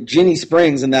really, Ginny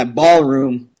Springs and that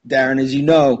ballroom, Darren, as you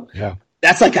know,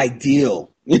 that's like ideal.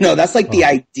 That's like the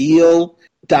ideal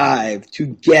dive to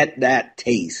get that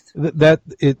taste.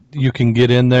 You can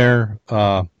get in there.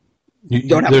 You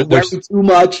don't have to worry too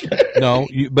much. No,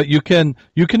 but you can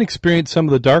experience some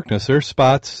of the darkness. There's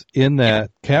spots in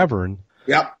that cavern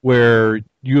where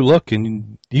you look,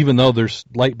 and even though there's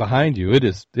light behind you, it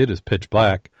is pitch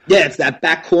black. Yeah, it's that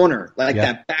back corner,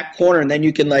 that back corner, and then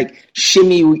you can like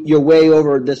shimmy your way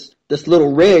over this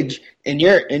little ridge, and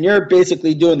you're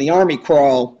basically doing the army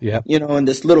crawl, in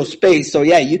this little space. So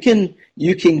you can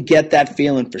get that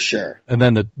feeling for sure. And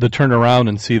then the turn around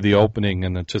and see the opening,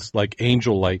 and it's just like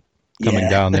angel light coming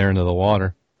down there into the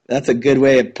water. That's a good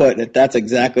way of putting it. That's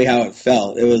exactly how it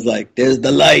felt. It was like, there's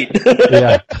the light.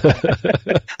 Yeah.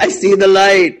 I see the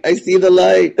light. I see the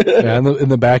light. Yeah, in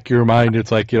the back of your mind,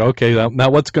 it's like, okay, now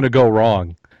what's going to go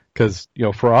wrong? Because,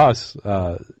 for us,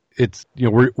 it's,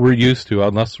 we're used to,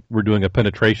 unless we're doing a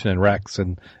penetration in wrecks,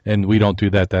 and we don't do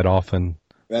that often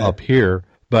up here.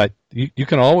 But you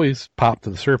can always pop to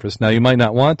the surface. Now, you might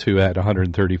not want to at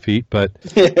 130 feet, but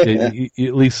you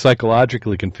at least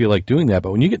psychologically can feel like doing that.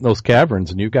 But when you get in those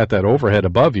caverns and you've got that overhead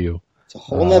above you, it's a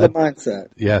whole nother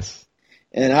mindset. Yes.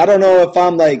 And I don't know if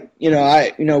I'm like,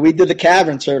 we did the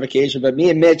cavern certification, but me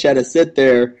and Mitch had to sit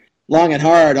there long and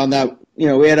hard on that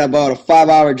we had about a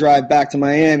 5-hour drive back to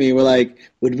Miami. We're like,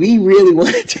 would we really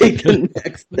want to take the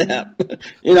next step?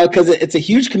 Because it's a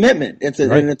huge commitment. It's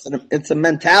a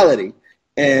mentality.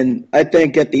 And I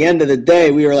think at the end of the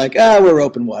day, we were like, we're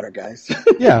open water guys.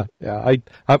 Yeah.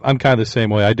 I'm kind of the same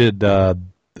way. I did, I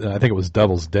think it was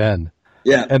Devil's Den.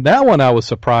 Yeah. And that one, I was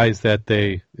surprised that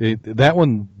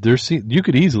you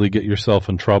could easily get yourself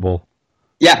in trouble.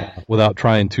 Yeah. Without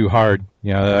trying too hard,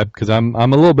 because I'm a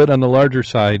little bit on the larger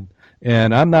side,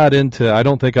 and I'm not into. I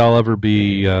don't think I'll ever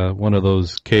be one of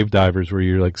those cave divers where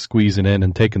you're like squeezing in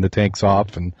and taking the tanks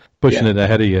off and pushing it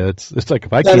ahead of you. It's like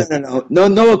if I can't.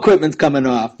 No equipment's coming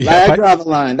off. Yeah, I draw the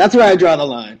line. That's where I draw the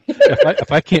line.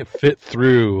 if I can't fit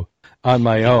through on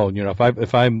my own,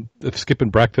 if I'm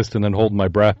skipping breakfast and then holding my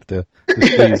breath to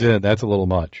squeeze in, that's a little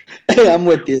much. Hey, I'm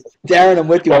with you, Darren. I'm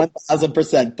with you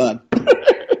 1,000%, bud.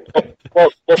 Well,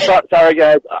 sorry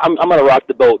guys. I'm gonna rock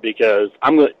the boat because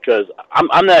I'm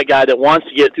that guy that wants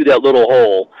to get through that little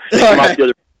hole.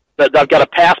 That I've got to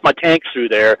pass my tanks through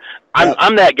there.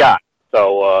 I'm that guy.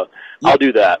 So I'll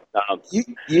do that.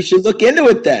 You should look into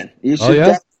it then. You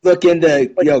should look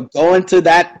into going to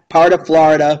that part of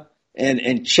Florida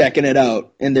and checking it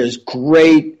out. And there's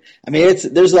great. I mean,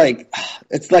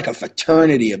 it's like a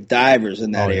fraternity of divers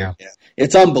in that area. Yeah.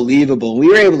 It's unbelievable. We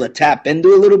were able to tap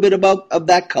into a little bit of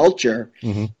that culture.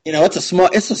 Mm-hmm.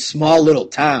 It's a small little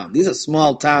town. These are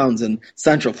small towns in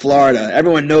Central Florida.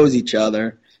 Everyone knows each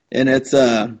other, and it's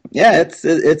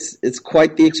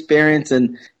quite the experience.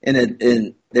 And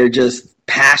they're just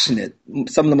passionate.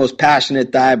 Some of the most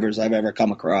passionate divers I've ever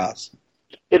come across.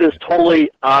 It is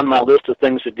totally on my list of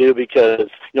things to do because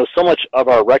so much of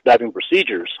our wreck diving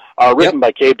procedures are written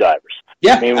by cave divers.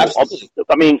 Yeah,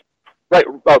 absolutely. Right,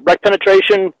 wreck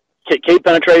penetration, cave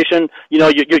penetration. You're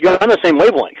on the same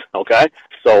wavelength. Okay,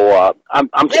 so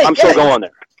I'm still going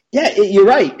there. Yeah, you're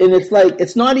right, and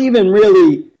it's not even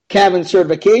really cabin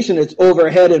certification; it's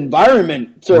overhead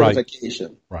environment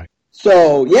certification. Right.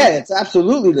 So it's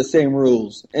absolutely the same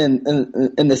rules and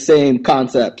the same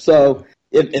concept. So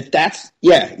if that's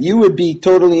you would be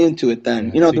totally into it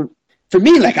then. For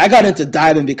me, I got into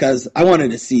diving because I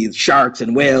wanted to see sharks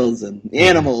and whales and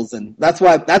animals, and that's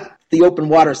the open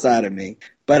water side of me.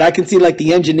 But I can see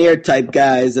the engineer type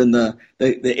guys and the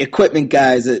equipment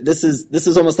guys. This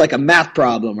is almost like a math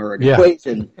problem or an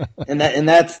equation, and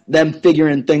that's them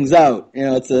figuring things out.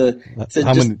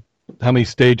 How many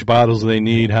stage bottles they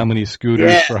need, how many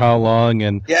scooters for how long,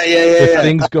 and if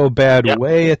things go bad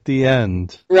way at the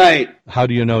end, right? How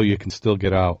do you know you can still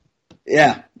get out?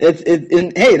 Yeah,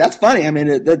 hey, that's funny. I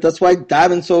mean, that's why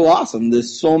diving's so awesome.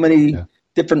 There's so many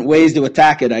different ways to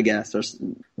attack it, I guess. There's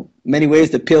many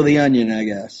ways to peel the onion, I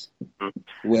guess.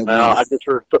 Well, I've just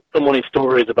heard so many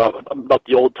stories about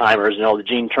the old timers, the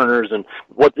Gene Turners, and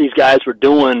what these guys were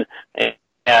doing, and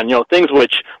things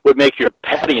which would make your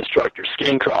PADI instructor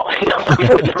skin crawl.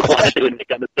 Doing that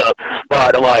kind of stuff.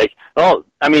 But I'm like, I'm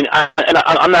not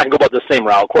gonna go about the same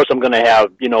route. Of course, I'm gonna have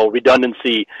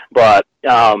redundancy, but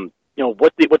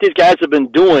what these guys have been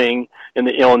doing in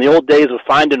the old days of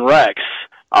finding wrecks.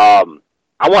 I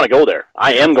want to go there.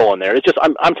 I am going there. It's just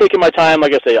I'm taking my time.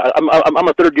 Like I say, I'm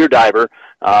a third year diver.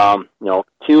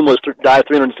 Hume was dive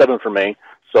 307 for me,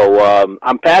 so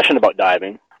I'm passionate about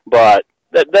diving. But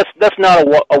that's not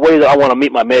a way that I want to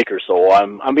meet my maker. So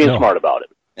I'm being smart about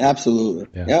it. Absolutely.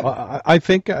 Yeah. Yep. I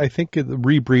think the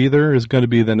rebreather is going to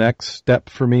be the next step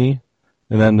for me,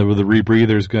 and then the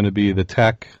rebreather is going to be the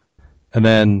tech, and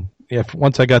then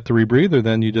once I got the rebreather,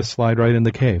 then you just slide right in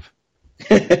the cave.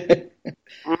 There's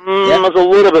a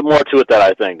little bit more to it that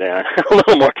I think, Dan. A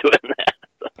little more to it than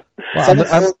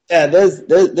that.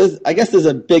 There's I guess there's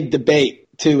a big debate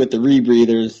too with the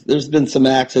rebreathers. There's been some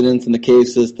accidents in the cave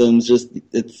systems. Just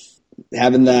it's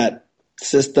having that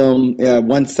system,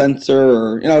 one sensor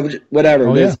or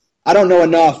whatever. I don't know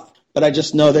enough, but I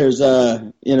just know there's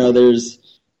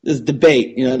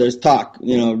debate. There's talk.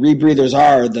 Rebreathers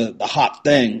are the hot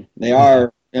thing. They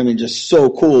are. I mean, just so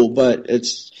cool, but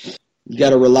you got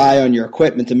to rely on your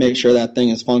equipment to make sure that thing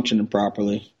is functioning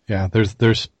properly. Yeah,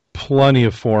 there's plenty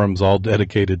of forums all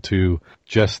dedicated to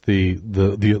just the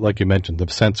like you mentioned, the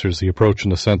sensors, the approach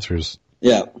and the sensors.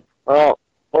 Yeah. Well,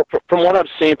 from what I've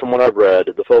seen, from what I've read,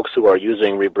 the folks who are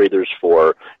using rebreathers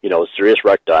for serious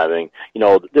wreck diving,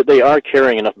 they are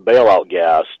carrying enough bailout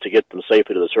gas to get them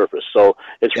safely to the surface. So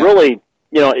it's really,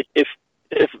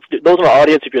 if those in our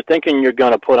audience, if you're thinking you're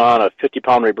going to put on a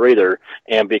 50-pound rebreather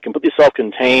and be completely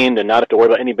self-contained and not have to worry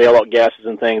about any bailout gases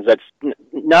and things, that's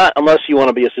not unless you want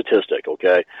to be a statistic,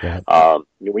 okay? Yeah.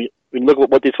 We look at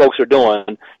what these folks are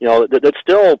doing. That's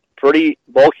still pretty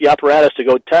bulky apparatus to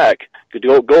go tech, to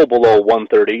go below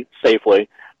 130 safely,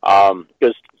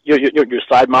 because you're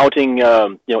side mounting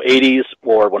 80s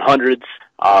or 100s.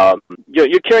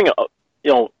 You're carrying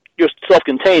you're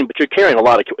self-contained, but you're carrying a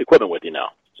lot of equipment with you now.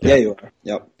 Yeah, you are.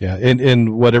 Yep. Yeah,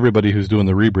 and what everybody who's doing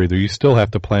the rebreather, you still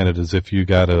have to plan it as if you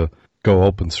got to go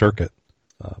open circuit.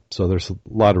 So there's a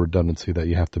lot of redundancy that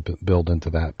you have to build into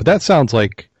that. But that sounds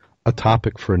like a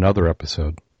topic for another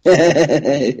episode.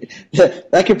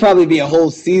 That could probably be a whole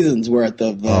season's worth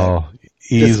of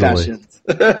easily. discussions.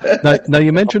 now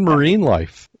you mentioned marine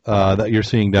life that you're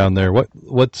seeing down there.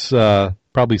 What's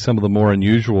probably some of the more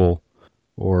unusual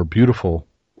or beautiful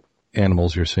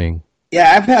animals you're seeing?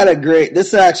 Yeah,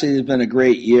 this actually has been a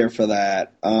great year for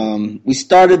that. We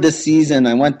started this season,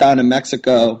 I went down to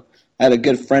Mexico. I had a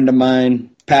good friend of mine,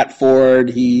 Pat Ford.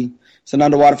 He's an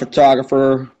underwater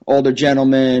photographer, older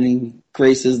gentleman. He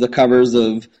graces the covers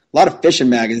of a lot of fishing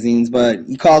magazines, but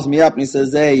he calls me up and he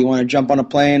says, hey, you want to jump on a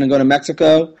plane and go to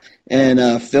Mexico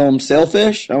and film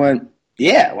sailfish? I went,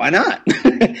 yeah, why not?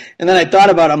 And then I thought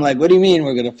about it. I'm like, what do you mean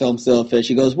we're going to film sailfish?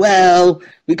 He goes, well,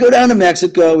 we go down to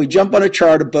Mexico, we jump on a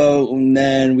charter boat, and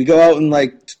then we go out in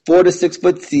like 4 to 6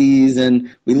 foot seas,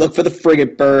 and we look for the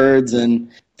frigate birds.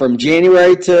 And from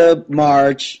January to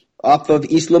March, off of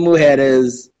Isla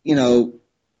Mujeres,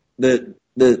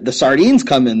 the sardines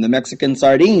come in, the Mexican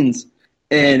sardines.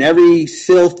 And every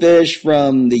sailfish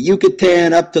from the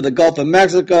Yucatan up to the Gulf of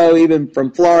Mexico, even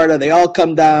from Florida, they all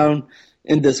come down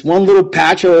in this one little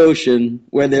patch of ocean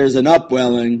where there's an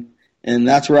upwelling, and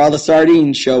that's where all the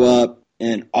sardines show up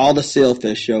and all the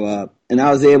sailfish show up. And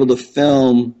I was able to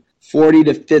film 40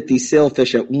 to 50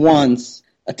 sailfish at once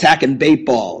attacking bait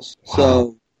balls. Wow.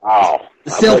 So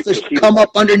the sailfish come up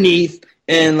underneath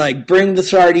and like bring the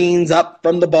sardines up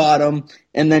from the bottom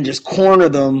and then just corner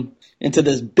them into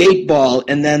this bait ball.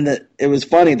 And then it was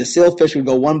funny, the sailfish would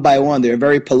go one by one. They were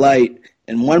very polite.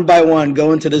 And one by one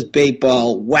go into this bait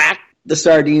ball, whack the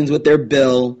sardines with their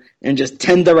bill, and just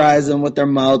tenderize them with their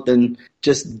mouth and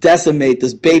just decimate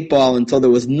this bait ball until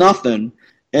there was nothing.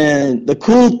 And the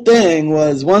cool thing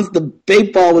was once the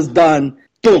bait ball was done,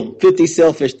 boom, 50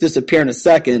 sailfish disappear in a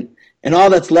second. And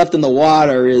all that's left in the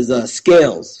water is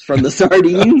scales from the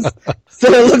sardines.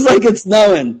 So it looks like it's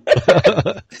snowing.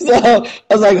 So I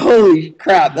was like, holy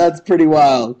crap, that's pretty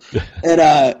wild. And,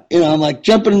 I'm like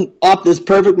jumping off this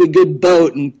perfectly good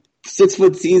boat in 6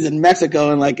 foot seas in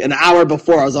Mexico, and like an hour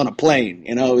before I was on a plane.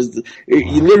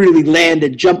 You literally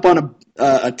landed, jump on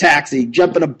a taxi,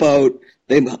 jump in a boat.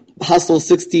 They hustle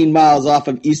 16 miles off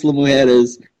of Isla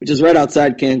Mujeres, which is right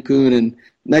outside Cancun, and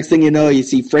next thing you know, you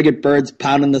see frigate birds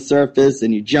pounding the surface,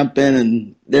 and you jump in,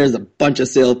 and there's a bunch of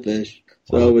sailfish.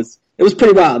 So it was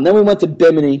pretty wild. And then we went to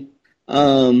Bimini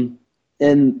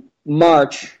in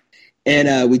March,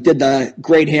 and we did the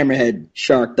great hammerhead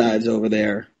shark dives over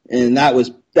there, and that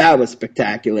was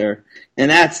spectacular.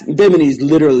 And Bimini's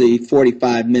literally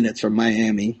 45 minutes from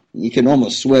Miami. You can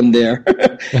almost swim there.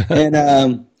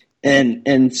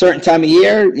 and certain time of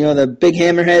year, the big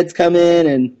hammerheads come in,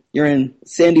 and you're in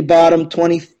sandy bottom,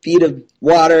 20 feet of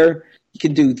water. You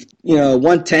can do,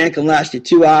 one tank can last you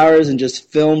 2 hours and just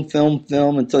film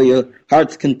until your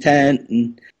heart's content.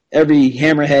 And every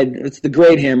hammerhead, it's the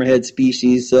great hammerhead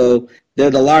species, so they're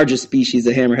the largest species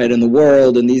of hammerhead in the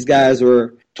world. And these guys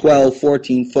were 12,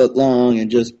 14 foot long and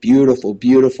just beautiful,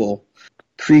 beautiful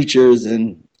creatures.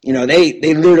 And,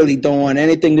 they literally don't want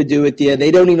anything to do with you.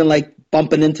 They don't even like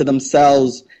bumping into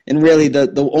themselves. And really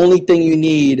the only thing you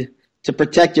need to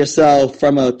protect yourself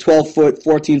from a 12-foot,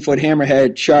 14-foot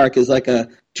hammerhead shark is like a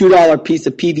 $2 piece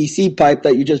of PVC pipe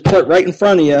that you just put right in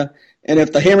front of you. And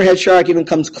if the hammerhead shark even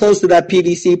comes close to that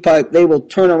PVC pipe, they will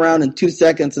turn around in 2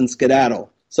 seconds and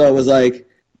skedaddle. So it was like,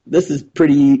 this is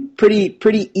pretty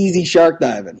easy shark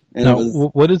diving. And now,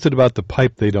 what is it about the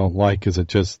pipe they don't like? Is it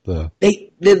just they're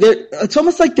it's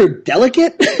almost like they're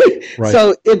delicate. Right.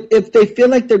 So if they feel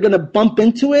like they're going to bump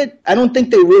into it, I don't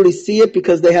think they really see it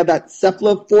because they have that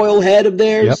cephalofoil head of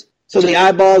theirs. Yep. So the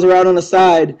eyeballs are out on the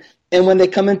side. And when they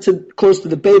come close to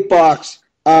the bait box,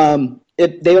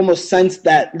 they almost sense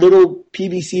that little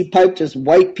PVC pipe, just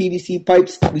white PVC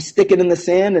pipes. We stick it in the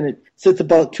sand, and it sits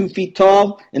about 2 feet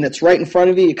tall, and it's right in front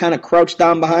of you. You kind of crouch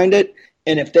down behind it.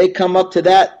 And if they come up to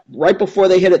that, right before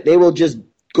they hit it, they will just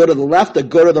go to the left or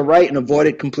go to the right and avoid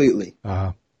it completely.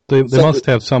 They must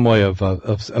have some way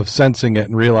of sensing it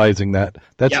and realizing that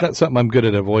that's not something I'm good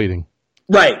at avoiding.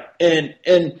 Right. And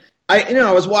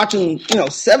I was watching,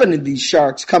 7 of these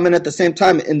sharks come in at the same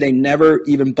time, and they never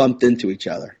even bumped into each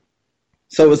other.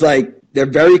 So it was like, they're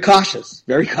very cautious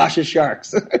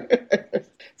sharks.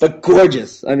 But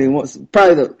gorgeous. I mean,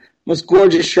 probably the most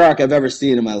gorgeous shark I've ever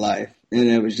seen in my life. And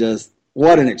it was just,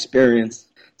 what an experience.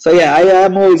 So yeah,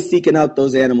 I'm always seeking out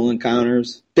those animal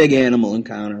encounters, big animal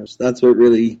encounters. That's what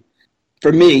really,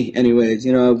 for me anyways,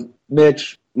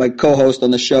 Mitch, my co-host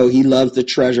on the show, he loves the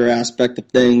treasure aspect of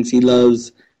things. He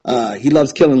loves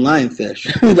killing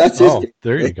lionfish. That's his thing.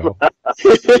 There you go.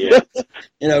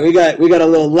 We got a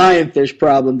little lionfish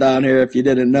problem down here if you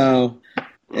didn't know.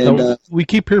 And we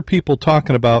keep hearing people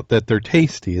talking about that they're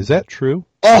tasty. Is that true?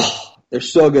 Oh, they're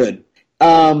so good.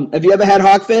 Have you ever had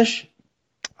hogfish?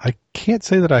 I can't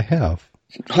say that I have.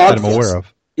 Hogfish, that I'm aware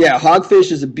of. Yeah,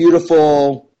 hogfish is a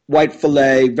beautiful white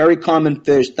fillet, very common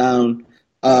fish down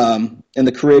in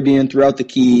the Caribbean, throughout the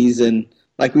Keys, and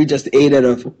like we just ate at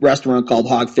a restaurant called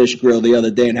Hogfish Grill the other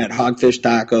day and had hogfish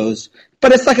tacos.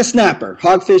 But it's like a snapper.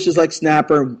 Hogfish is like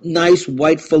snapper, nice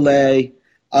white fillet.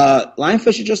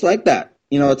 Lionfish are just like that.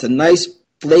 It's a nice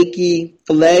flaky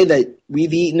fillet that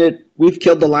we've eaten it. We've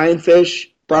killed the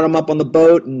lionfish, brought them up on the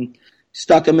boat, and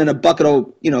stuck them in a bucket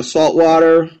of, salt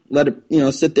water, let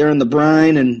it, sit there in the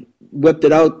brine, and whipped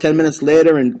it out 10 minutes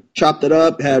later and chopped it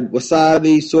up, had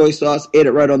wasabi, soy sauce, ate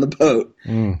it right on the boat.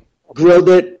 Grilled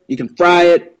it. You can fry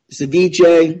it,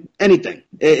 ceviche, anything.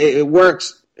 It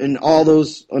works in all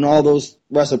those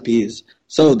recipes.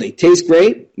 So they taste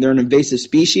great. They're an invasive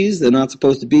species. They're not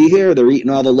supposed to be here. They're eating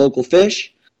all the local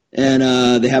fish, and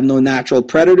they have no natural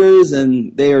predators,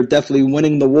 and they are definitely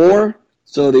winning the war.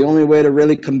 So the only way to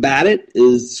really combat it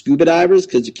is scuba divers,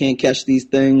 because you can't catch these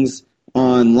things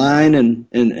on line, and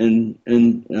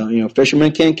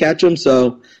fishermen can't catch them.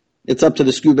 So it's up to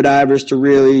the scuba divers to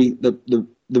really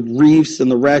the reefs and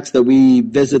the wrecks that we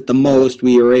visit the most,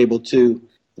 we are able to,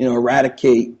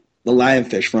 eradicate the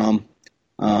lionfish from.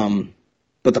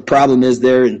 But the problem is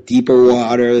they're in deeper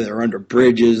water, they're under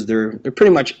bridges, they're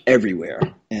pretty much everywhere,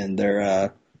 and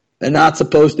they're not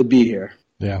supposed to be here.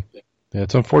 Yeah,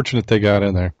 it's unfortunate they got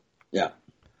in there. Yeah.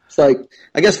 It's like,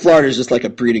 I guess Florida's just like a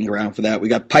breeding ground for that. We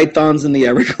got pythons in the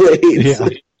Everglades. Yeah.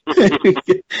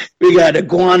 We got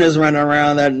iguanas running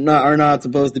around that are not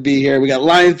supposed to be here. We got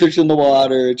lionfish in the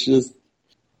water. It's just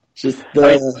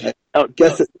I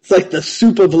guess it's like the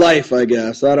soup of life, I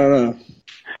guess. I don't know.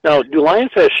 Now, do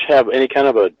lionfish have any kind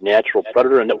of a natural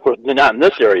predator? And they're not in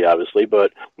this area, obviously,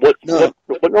 but what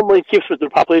normally keeps the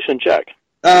population in check?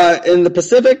 In the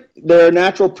Pacific, their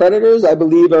natural predators, I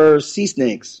believe, are sea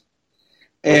snakes.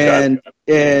 And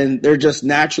they're just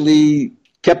naturally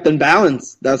kept in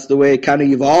balance. That's the way it kind of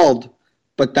evolved.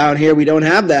 But down here, we don't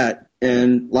have that.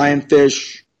 And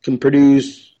lionfish can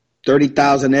produce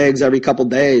 30,000 eggs every couple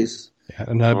days. Yeah,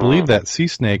 and I believe that sea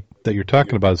snake that you're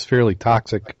talking about is fairly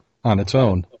toxic on its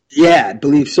own. Yeah, I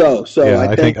believe so. So yeah,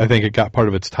 I think it got part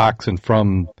of its toxin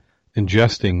from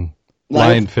ingesting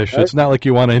lionfish. Right? It's not like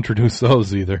you want to introduce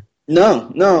those either.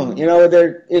 No.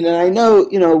 And I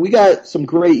know, we got some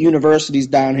great universities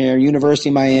down here, University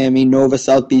of Miami, Nova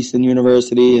Southeastern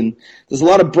University, and there's a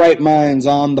lot of bright minds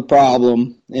on the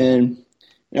problem. And,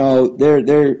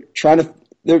 they're trying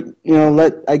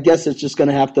to, I guess it's just going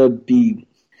to have to be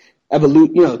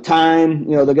time,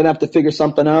 they're going to have to figure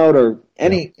something out, or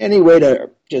any way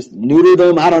to just neuter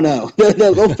them. I don't know.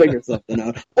 They'll figure something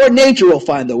out. Or nature will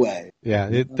find a way.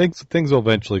 Yeah, things will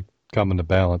eventually come into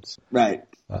balance. Right.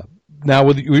 Now,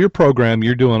 with your program,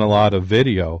 you're doing a lot of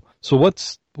video. So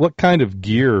what kind of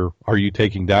gear are you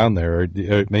taking down there?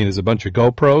 I mean, is it a bunch of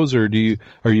GoPros, or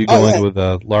are you going with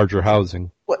a larger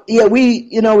housing? Well, yeah, we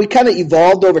kind of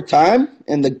evolved over time,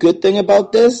 and the good thing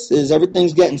about this is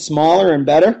everything's getting smaller and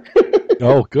better.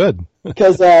 Oh, good.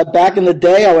 Because back in the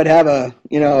day, I would have a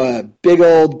big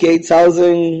old Gates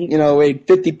housing, weighed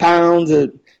 50 pounds.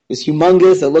 It was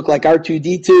humongous. It looked like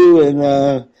R2-D2,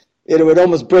 and it would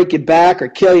almost break your back or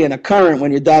kill you in a current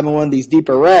when you're diving one of these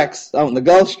deeper wrecks out in the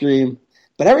Gulf Stream.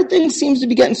 But everything seems to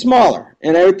be getting smaller,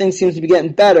 and everything seems to be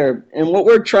getting better. And what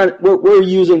we're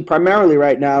using primarily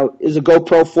right now is a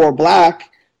GoPro 4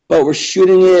 Black, but we're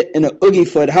shooting it in an Oogie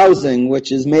Foot housing,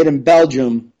 which is made in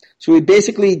Belgium. So we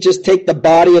basically just take the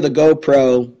body of the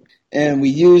GoPro, and we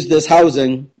use this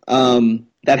housing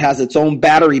that has its own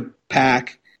battery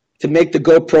pack to make the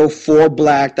GoPro 4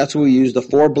 Black. That's what we use, the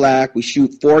 4 Black. We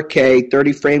shoot 4K,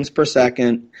 30 frames per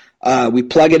second. We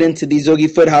plug it into these Oogie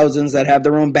Foot housings that have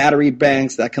their own battery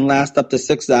banks that can last up to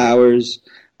 6 hours.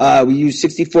 We use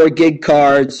 64 gig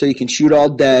cards so you can shoot all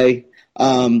day.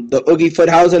 The Oogie Foot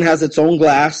housing has its own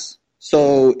glass.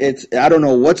 So I don't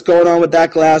know what's going on with that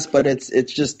glass, but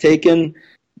it's just taking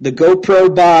the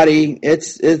GoPro body,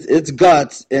 its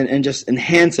guts, and just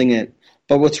enhancing it.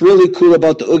 But what's really cool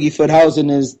about the Oogie Foot housing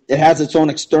is it has its own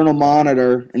external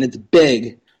monitor, and it's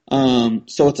big.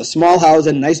 So it's a small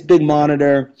housing, nice big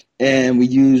monitor, and we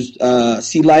use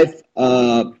Sea Life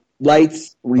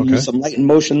lights. We use some light and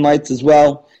motion lights as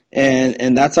well,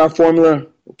 and that's our formula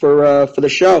for the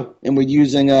show, and we're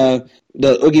using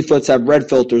the Oogie Foots have red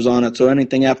filters on it, so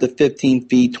anything after 15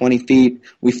 feet, 20 feet,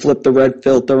 we flip the red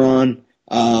filter on,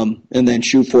 and then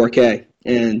shoot 4K.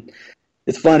 And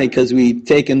it's funny because we've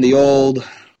taken the old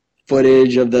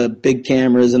footage of the big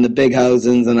cameras and the big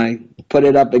housings, and I put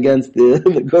it up against the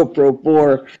GoPro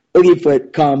 4 Oogie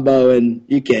Foot combo, and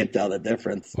you can't tell the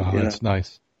difference. Wow, that's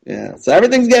nice. Yeah, so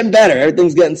everything's getting better.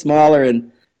 Everything's getting smaller,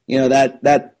 and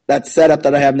that setup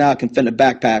that I have now can fit in a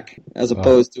backpack as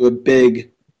opposed to a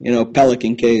big,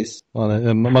 Pelican case. Well,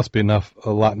 it must be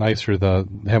a lot nicer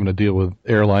having to deal with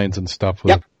airlines and stuff.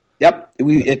 Yep.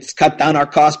 It's cut down our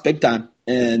cost big time,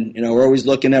 and we're always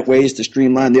looking at ways to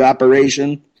streamline the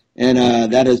operation, and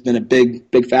that has been a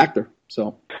big factor.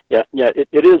 So yeah,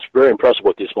 it is very impressive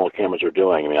what these small cameras are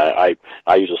doing. I mean,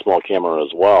 I use a small camera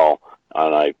as well,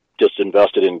 and I just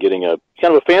invested in getting a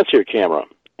kind of a fancier camera.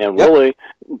 And really,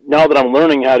 now that I'm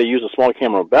learning how to use a small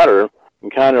camera better, I'm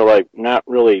kind of like not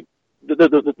really.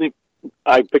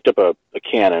 I picked up a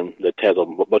Canon that has a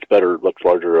much larger much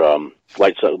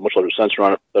larger sensor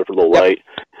on it, better for low light.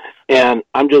 And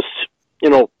I'm just,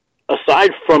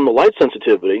 aside from the light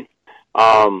sensitivity,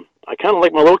 I kind of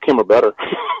like my little camera better.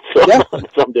 So that's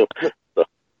what I'm doing. So.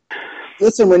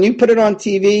 Listen, when you put it on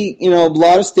TV, a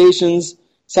lot of stations,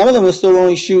 some of them are still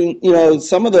only shooting,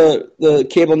 some of the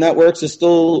cable networks are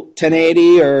still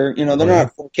 1080 or, they're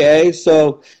not 4K.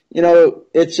 So,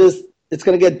 it's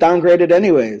going to get downgraded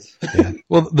anyways. Yeah.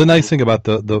 Well, the nice thing about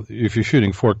if you're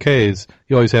shooting 4Ks,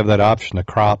 you always have that option to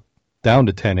crop down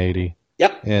to 1080.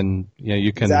 Yep. And,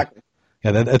 you can. Exactly.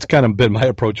 Yeah, that's kind of been my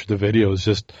approach to video is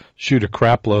just shoot a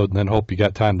crap load and then hope you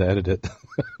got time to edit it.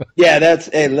 Yeah,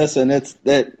 listen, it's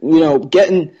that,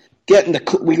 getting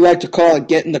we like to call it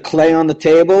getting the clay on the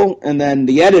table, and then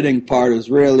the editing part is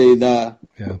really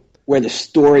where the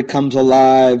story comes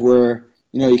alive, where,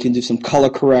 you can do some color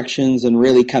corrections and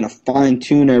really kind of fine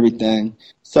tune everything.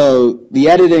 So the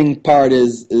editing part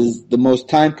is the most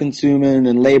time consuming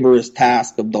and laborious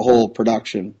task of the whole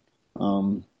production.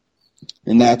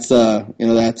 And that's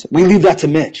we leave that to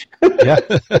Mitch. Yeah.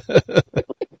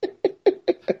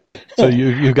 So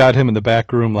you got him in the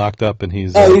back room locked up, and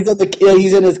he's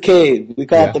he's in his cave. We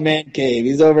call it the man cave.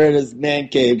 He's over in his man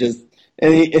cave, he's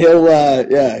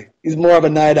more of a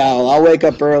night owl. I'll wake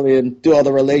up early and do all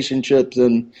the relationships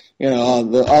and all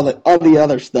the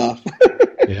other stuff.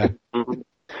 Yeah. Mm-hmm.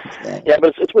 Yeah,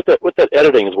 but it's with that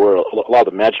editing is where a lot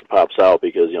of the magic pops out,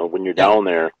 because when you're down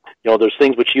there, there's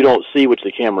things which you don't see which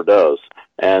the camera does,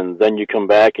 and then you come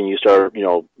back and you start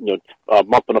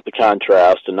bumping up the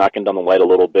contrast and knocking down the light a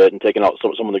little bit and taking out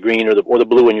some of the green or the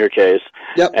blue in your case.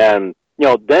 Yep. And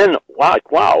then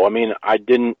wow, I mean, I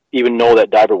didn't even know that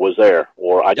diver was there,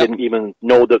 or I didn't even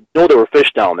know there were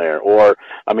fish down there, or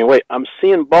I mean, wait, I'm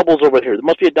seeing bubbles over here. There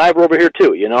must be a diver over here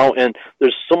too, And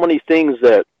there's so many things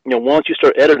that once you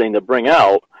start editing to bring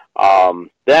out,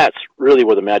 that's really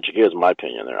where the magic is, in my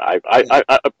opinion. There,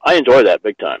 I enjoy that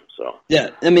big time. So yeah,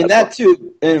 I mean that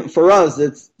too. And for us,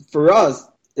 it's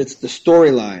the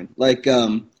storyline. Like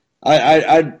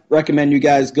I'd recommend you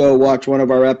guys go watch one of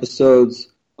our episodes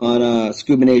on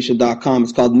ScubaNation.com.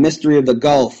 It's called Mystery of the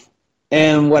Gulf.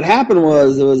 And what happened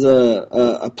was there was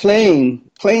a plane.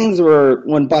 Planes were,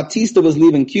 when Batista was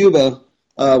leaving Cuba,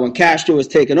 when Castro was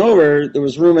taken over, there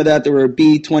was rumor that there were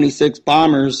B-26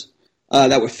 bombers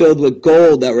that were filled with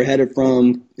gold that were headed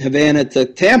from Havana to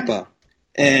Tampa.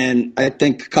 And I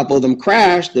think a couple of them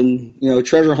crashed, and,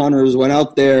 treasure hunters went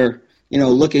out there,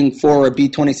 looking for a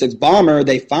B-26 bomber.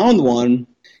 They found one.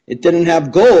 It didn't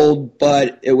have gold,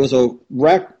 but it was a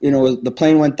wreck. The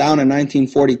plane went down in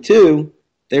 1942.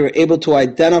 They were able to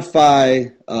identify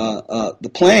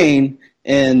the plane,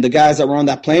 and the guys that were on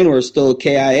that plane were still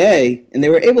KIA, and they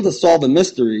were able to solve a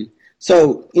mystery.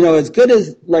 So, as good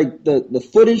as like the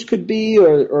footage could be,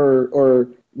 or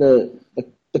the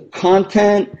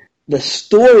content, the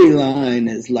storyline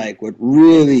is like what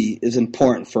really is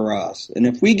important for us. And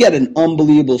if we get an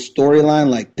unbelievable storyline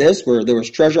like this, where there was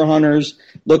treasure hunters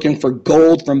looking for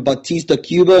gold from Batista,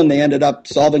 Cuba, and they ended up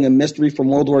solving a mystery from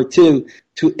World War II,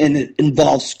 and it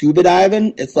involves scuba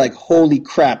diving, it's like, holy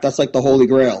crap, that's like the Holy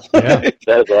Grail. Yeah,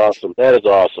 that is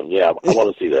awesome. Yeah, I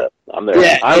want to see that. I'm there.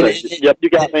 Yeah, yep, you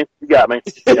got me. Yep.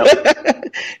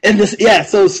 And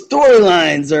so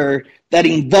storylines that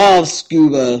involve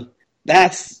scuba.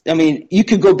 You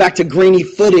could go back to grainy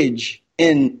footage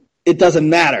and it doesn't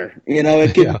matter.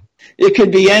 It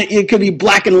could be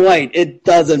black and white. It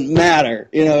doesn't matter.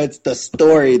 It's the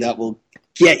story that will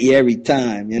get you every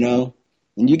time, And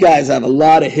you guys have a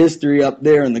lot of history up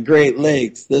there in the Great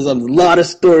Lakes. There's a lot of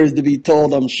stories to be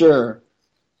told, I'm sure.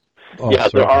 Yeah,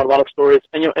 there are a lot of stories,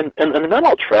 and and they're not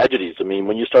all tragedies. I mean,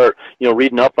 when you start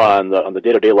reading up on the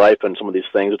day-to-day life and some of these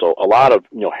things, it's a lot of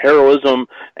heroism,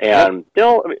 and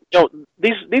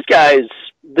these guys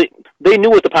they knew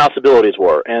what the possibilities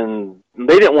were, and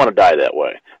they didn't want to die that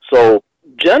way. So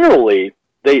generally,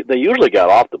 they usually got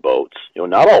off the boats.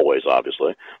 Not always,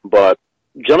 obviously, but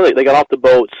generally they got off the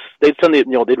boats. They'd send they'd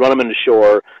run them into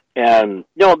shore. And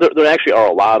there actually are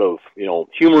a lot of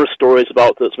humorous stories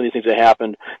about some of these things that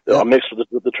happened, mixed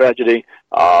with the tragedy.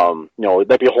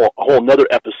 That'd be a whole another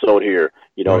episode here.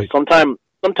 Right. Sometime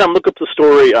look up the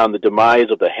story on the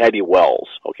demise of the Hattie Wells.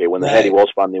 Okay, when the Hattie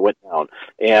Wells finally went down,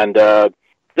 and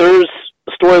there's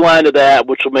a storyline to that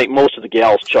which will make most of the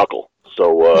gals chuckle.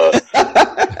 So, you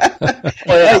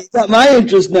got my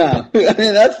interest now. I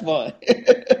mean, that's fun.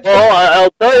 Well,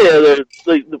 I'll tell you,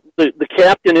 the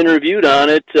captain interviewed on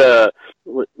it.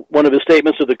 One of his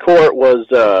statements to the court was,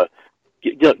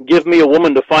 "Give me a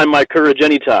woman to find my courage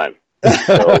anytime."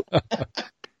 So,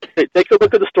 take a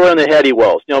look at the story on the Hattie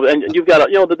Wells. And you've got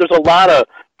there's a lot of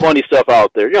funny stuff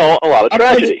out there. A lot of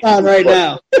tragedy. I'm right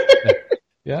now.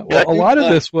 Yeah, well, a lot of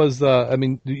this was.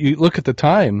 You look at the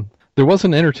time. There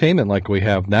wasn't entertainment like we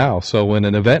have now. So when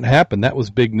an event happened, that was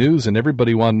big news, and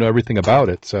everybody wanted to know everything about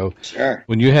it. So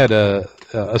when you had a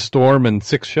storm and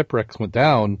 6 shipwrecks went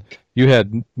down, you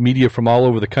had media from all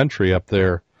over the country up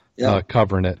there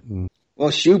covering it.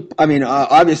 Well, shoot, I mean,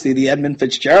 obviously the Edmund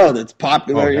Fitzgerald, it's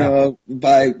popular,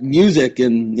 by music,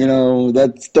 and,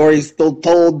 that story's still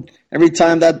told every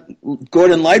time that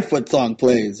Gordon Lightfoot song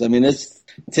plays. I mean, it's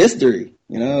history,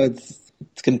 it's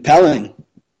compelling.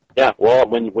 Yeah, well,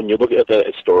 when you look at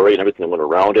the story and everything that went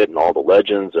around it and all the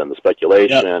legends and the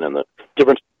speculation and the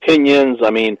different opinions, I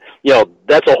mean,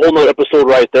 that's a whole nother episode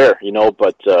right there,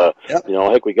 but,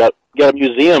 heck, we got a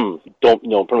museum, pretty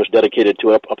much dedicated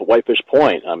to up at Whitefish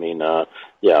Point. I mean,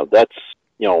 that's,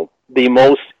 the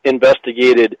most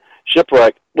investigated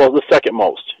shipwreck, well, the second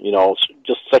most,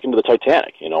 just second to the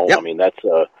Titanic, I mean, that's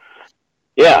a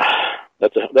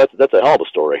hell of a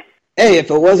story. Hey,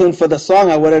 if it wasn't for the song,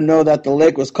 I wouldn't know that the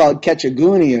lake was called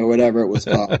Ketchigooney or whatever it was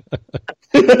called.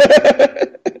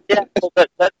 Yeah, well,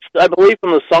 that's, I believe,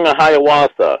 from the Song of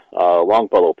Hiawatha,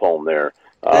 Longfellow poem there.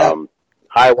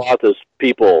 Hiawatha's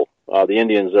people, the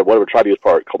Indians, or whatever tribe he was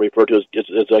part, referred to as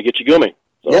Gitchigumi.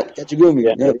 So, Ketchigooney.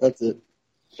 Yeah, that's it.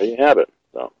 There you have it.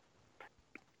 So.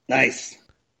 Nice.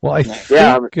 Well, I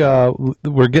think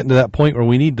we're getting to that point where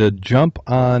we need to jump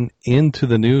on into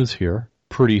the news here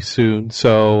pretty soon.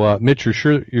 So, Mitch,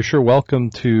 you're sure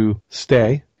welcome to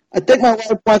stay. I think my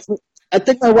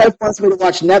wife wants me to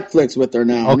watch Netflix with her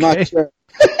now. Okay. I'm not sure.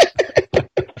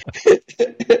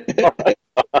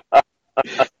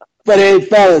 But hey,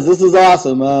 fellas, this is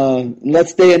awesome.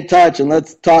 Let's stay in touch and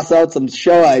let's toss out some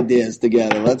show ideas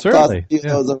together. Let's toss a few of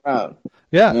those around.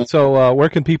 Yeah. So, where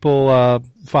can people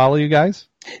follow you guys?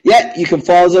 Yeah, you can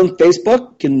follow us on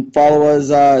Facebook. You can follow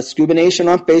us, Scuba Nation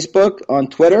on Facebook, on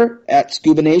Twitter, at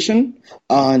Scuba Nation,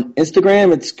 on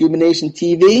Instagram, at Scuba Nation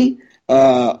TV,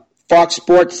 Fox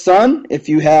Sports Sun. If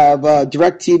you have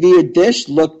DirecTV or Dish,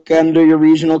 look under your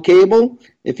regional cable.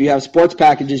 If you have sports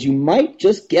packages, you might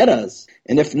just get us.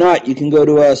 And if not, you can go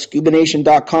to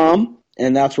scubanation.com,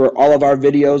 and that's where all of our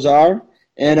videos are.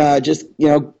 And just,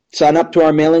 sign up to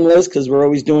our mailing list because we're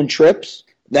always doing trips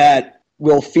that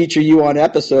we'll feature you on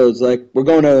episodes. Like, we're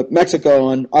going to Mexico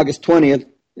on August 20th,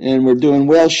 and we're doing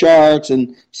whale sharks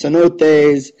and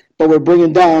cenotes, but we're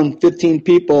bringing down 15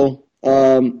 people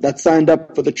that signed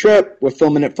up for the trip. We're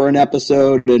filming it for an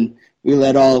episode, and we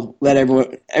let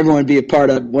everyone be a part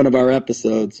of one of our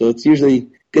episodes. So it's usually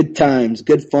good times,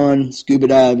 good fun, scuba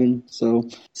diving. So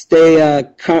stay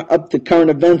up to current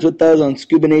events with us on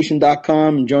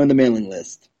scubanation.com and join the mailing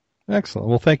list. Excellent.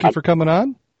 Well, thank you for coming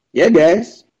on. Yeah,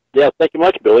 guys. Yeah, thank you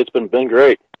much, Billy. It's been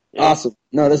great. Yeah. Awesome.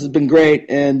 No, this has been great,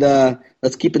 and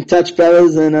let's keep in touch,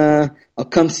 fellas. And I'll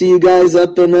come see you guys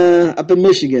up in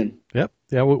Michigan. Yep.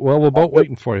 Yeah. Well, we're both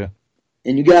waiting for you.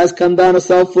 And you guys come down to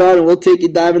South Florida, and we'll take you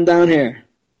diving down here.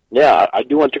 Yeah, I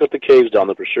do want to check out the caves down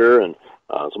there for sure, and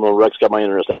some of the wrecks got my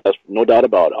interest. That's no doubt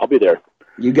about it. I'll be there.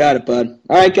 You got it, bud.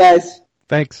 All right, guys.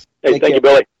 Thanks. Hey, thank you,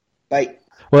 Billy. Bye.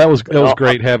 Well, that was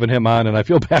great having him on, and I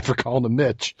feel bad for calling him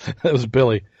Mitch. That was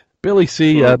Billy. Billy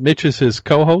C. Mitch is his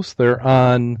co-host. They're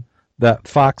on that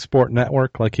Fox Sport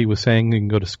Network, like he was saying. You can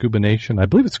go to Scuba Nation. I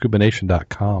believe it's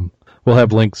scubanation.com. We'll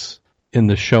have links in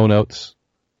the show notes.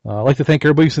 I'd like to thank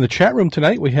everybody who's in the chat room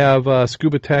tonight. We have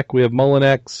Scuba Tech. We have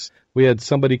Mullinex. We had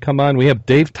somebody come on. We have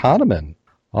Dave Toneman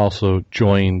also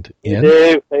joined in.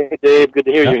 Hey, Dave. Good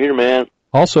to hear you here, man.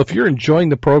 Also, if you're enjoying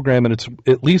the program and it's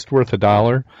at least worth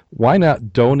 $1, why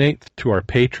not donate to our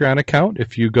Patreon account?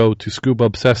 If you go to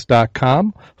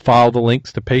scubaobsessed.com, follow the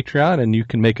links to Patreon, and you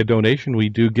can make a donation. We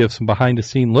do give some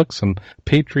behind-the-scene looks, some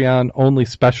Patreon-only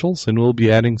specials, and we'll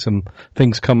be adding some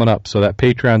things coming up. So that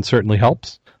Patreon certainly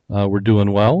helps. We're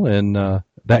doing well, and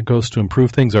that goes to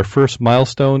improve things. Our first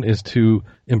milestone is to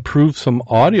improve some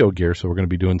audio gear, so we're going to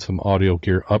be doing some audio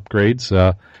gear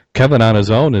upgrades. Kevin on his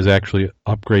own has actually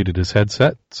upgraded his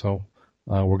headset, so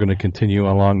we're going to continue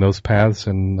along those paths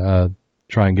and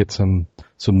try and get some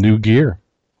new gear.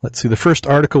 Let's see, the first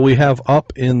article we have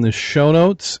up in the show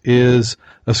notes is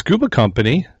a scuba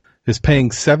company is paying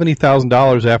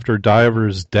 $70,000 after a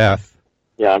diver's death.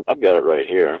 Yeah, I've got it right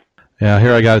here. Yeah,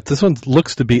 here I got it. This one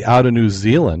looks to be out of New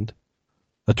Zealand.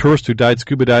 A tourist who died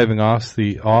scuba diving off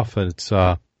its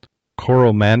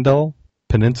Coromandel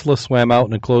Peninsula swam out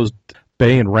in a closed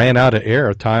bay and ran out of air.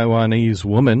 A Taiwanese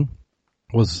woman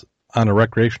was on a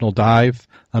recreational dive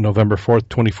on November 4th,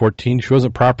 2014. She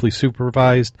wasn't properly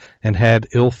supervised and had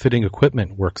ill-fitting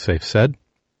equipment, WorkSafe said.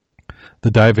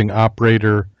 The diving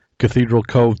operator, Cathedral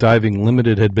Cove Diving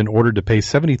Limited, had been ordered to pay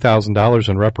 $70,000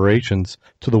 in reparations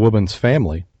to the woman's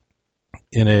family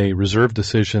in a reserve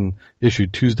decision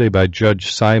issued Tuesday by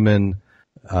Judge Simon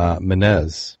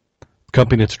Menez. The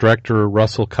company's director,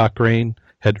 Russell Cochrane,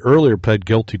 had earlier pled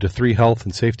guilty to 3 health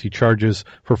and safety charges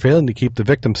for failing to keep the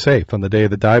victim safe. On the day of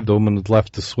the dive, the woman was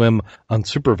left to swim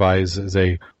unsupervised, as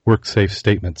a WorkSafe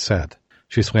statement said.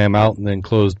 She swam out in the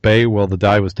enclosed bay while the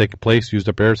dive was taking place, used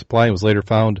up air supply, and was later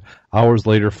found hours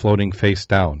later floating face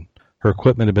down. Her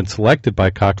equipment had been selected by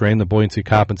Cochrane. The buoyancy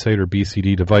compensator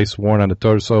BCD device worn on the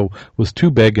torso was too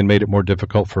big and made it more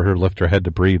difficult for her to lift her head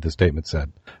to breathe, the statement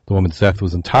said. The woman's death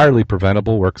was entirely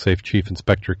preventable, WorkSafe Chief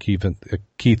Inspector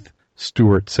Keith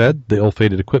Stewart said. The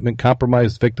ill-fated equipment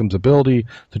compromised the victim's ability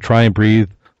to try and breathe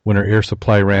when her air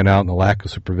supply ran out, and the lack of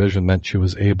supervision meant she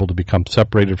was able to become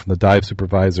separated from the dive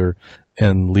supervisor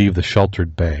and leave the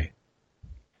sheltered bay.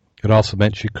 It also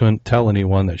meant she couldn't tell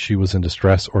anyone that she was in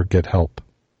distress or get help.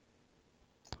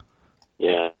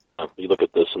 Yeah, you look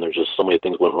at this, and there's just so many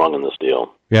things went wrong in this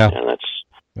deal. Yeah, and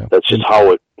that's just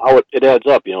how it adds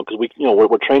up. Because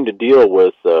we're trained to deal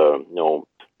with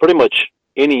pretty much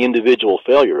any individual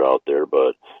failure out there,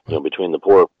 but between the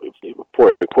poor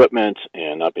equipment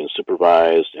and not being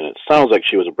supervised, and it sounds like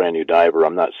she was a brand new diver.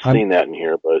 I'm not seeing that in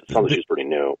here, but it sounds like she's pretty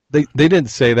new. They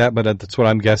didn't say that, but that's what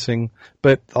I'm guessing.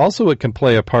 But also, it can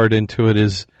play a part into it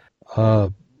is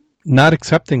not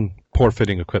accepting poor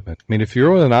fitting equipment. I mean, if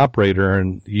you're an operator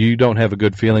and you don't have a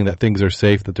good feeling that things are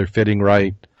safe, that they're fitting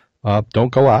right,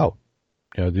 don't go out.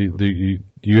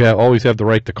 You always have the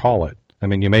right to call it. I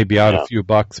mean, you may be out a few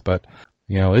bucks, but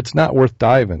it's not worth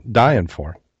dying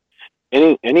for.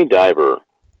 Any diver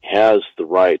has the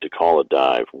right to call a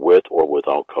dive with or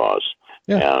without cause.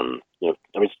 Yeah.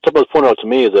 And something pointed out to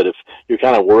me is that if you're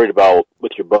kind of worried about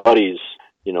with your buddies,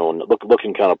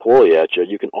 looking kind of poorly at you,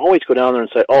 you can always go down there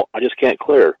and say, "Oh, I just can't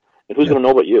clear." And who's going to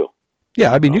know but you?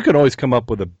 Yeah, I mean, you can always come up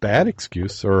with a bad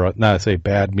excuse, or not to say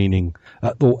bad, meaning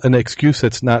an excuse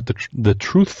that's not the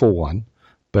truthful one.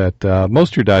 But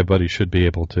most of your dive buddies should be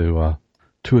able to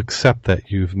accept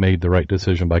that you've made the right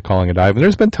decision by calling a dive. And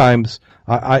there's been times,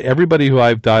 everybody who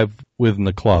I've dived with in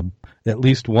the club, at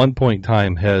least one point in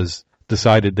time has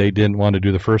decided they didn't want to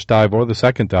do the first dive or the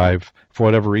second dive for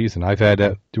whatever reason. I've had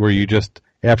that where you just,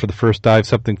 after the first dive,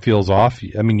 something feels off.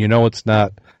 I mean, it's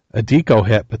not a deco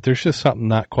hit, but there's just something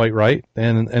not quite right,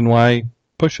 and why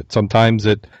push it? Sometimes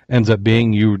it ends up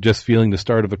being you just feeling the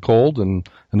start of a cold, and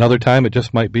another time it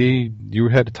just might be you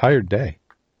had a tired day.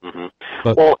 Mm-hmm.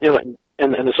 But, well,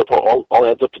 and this all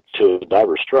adds up to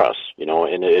diver stress,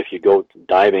 and if you go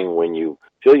diving when you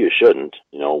feel you shouldn't,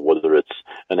 whether it's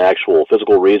an actual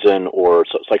physical reason or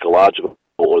psychological,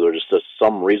 or there's just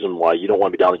some reason why you don't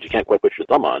want to be down that you can't quite put your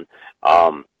thumb on,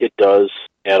 it does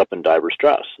add up in diver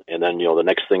stress. And then, the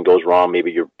next thing goes wrong,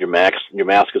 maybe your mask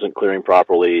isn't clearing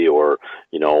properly, or,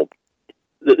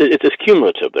 it's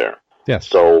cumulative there. Yes.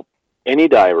 So any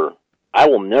diver, I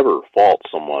will never fault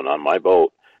someone on my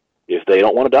boat if they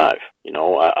don't want to dive.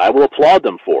 I will applaud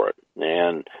them for it.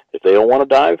 And if they don't want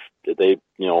to dive, if they,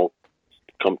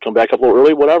 come back up a little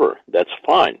early, whatever, that's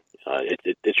fine.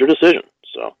 It's your decision.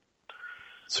 So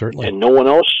certainly. And no one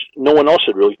else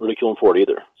should really ridicule them for it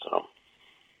either. So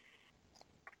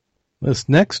this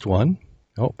next one,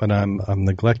 and I'm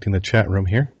neglecting the chat room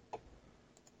here.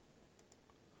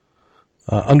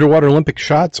 Underwater Olympic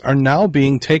shots are now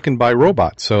being taken by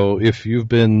robots. So if you've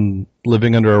been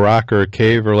living under a rock or a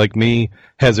cave, or like me,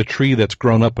 has a tree that's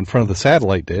grown up in front of the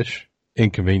satellite dish,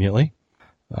 inconveniently,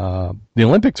 the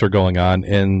Olympics are going on,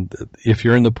 and if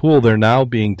you're in the pool, they're now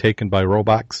being taken by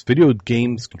robots. Video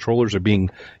games controllers are being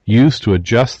used to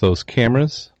adjust those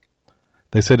cameras.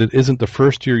 They said it isn't the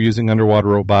first year using underwater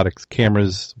robotics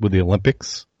cameras with the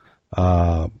Olympics.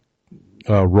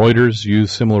 Reuters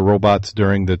used similar robots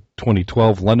during the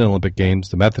 2012 London Olympic Games.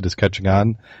 The method is catching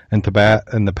on. In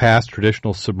the past,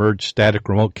 traditional submerged static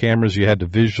remote cameras, you had to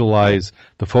visualize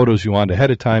the photos you wanted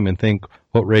ahead of time and think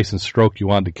what race and stroke you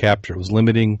wanted to capture. It was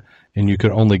limiting, and you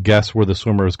could only guess where the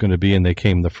swimmer was going to be, and they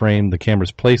came in the frame. The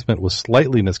camera's placement was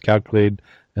slightly miscalculated,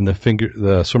 and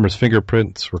the swimmer's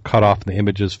fingerprints were cut off in the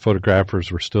images.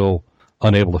 Photographers were still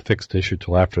unable to fix the issue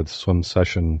till after the swim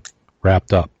session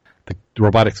wrapped up. The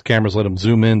robotics cameras let them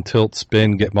zoom in, tilt,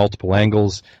 spin, get multiple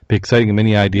angles. Be exciting and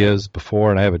many ideas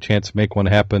before, and I have a chance to make one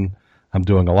happen. I'm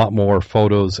doing a lot more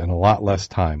photos in a lot less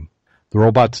time. The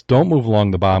robots don't move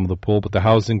along the bottom of the pool, but the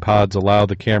housing pods allow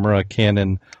the camera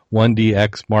Canon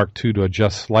 1DX Mark II to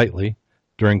adjust slightly.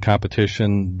 During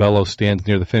competition, Bello stands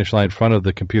near the finish line in front of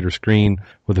the computer screen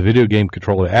with a video game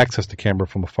controller to access the camera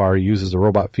from afar. He uses the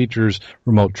robot features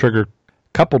remote trigger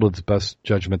coupled with his best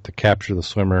judgment to capture the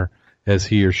swimmer as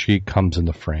he or she comes in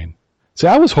the frame. See,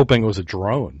 I was hoping it was a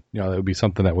drone. That would be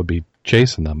something that would be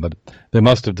chasing them, but they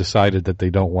must have decided that they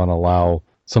don't want to allow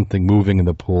something moving in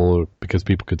the pool because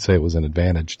people could say it was an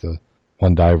advantage to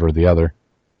one diver or the other.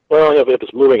 Well, if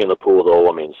it's moving in the pool,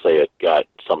 though, say it got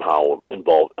somehow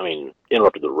involved,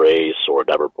 interrupted the race or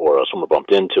a swimmer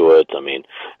bumped into it.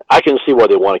 I can see why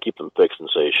they want to keep them fixed and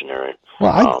stationary.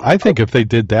 Well, I think if they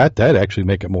did that, that'd actually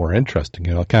make it more interesting,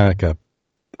 kind of like a...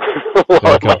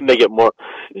 well, it might make it more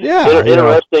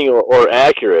interesting or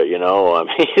accurate,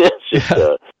 It's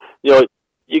just,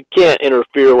 you can't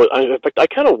interfere with... In fact, I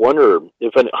kind of wonder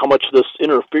how much this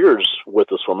interferes with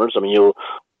the swimmers.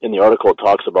 In the article, it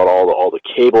talks about all the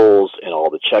cables and all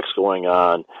the checks going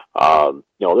on.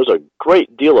 There's a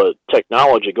great deal of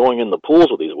technology going in the pools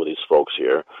with these folks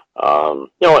here. And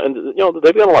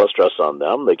they've got a lot of stress on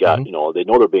them. They got, they know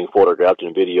they're being photographed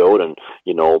and videoed, and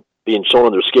being shown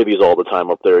in their skivvies all the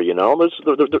time up there.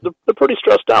 They're pretty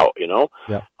stressed out.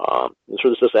 Yeah. I'm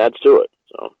sure this adds to it.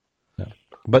 So.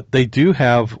 But they do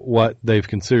have what they've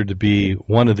considered to be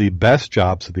one of the best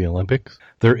jobs of the Olympics.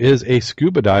 There is a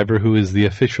scuba diver who is the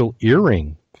official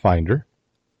earring finder.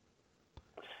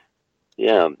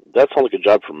 Yeah, that sounds like a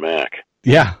job for Mac.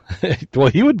 Yeah. Well,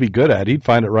 he would be good at it. He'd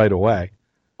find it right away.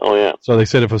 Oh, yeah. So they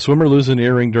said if a swimmer loses an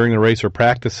earring during the race or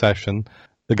practice session,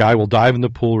 the guy will dive in the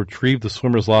pool, retrieve the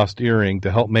swimmer's lost earring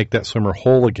to help make that swimmer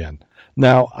whole again.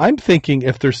 Now, I'm thinking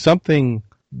if there's something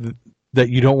that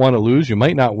you don't want to lose, you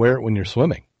might not wear it when you're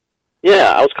swimming.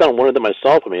 Yeah, I was kind of wondering that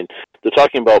myself. They're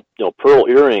talking about pearl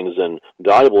earrings and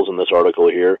valuables in this article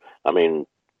here.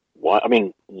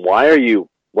 Why are you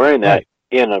wearing that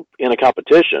in a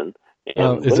competition?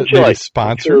 Is it maybe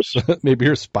sponsors? Maybe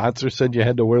your sponsor said you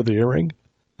had to wear the earring.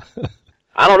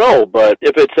 I don't know, but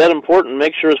if it's that important,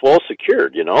 make sure it's well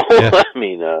secured. Yeah.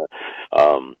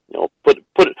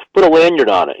 Put a lanyard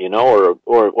on it,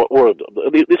 or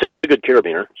at least a good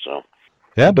carabiner. So.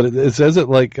 Yeah, but it says it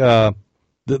like the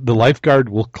lifeguard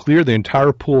will clear the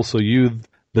entire pool so you,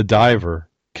 the diver,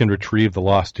 can retrieve the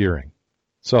lost earring.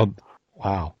 So,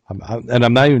 wow,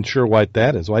 I'm not even sure why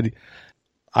that is.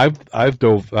 I've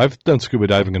done scuba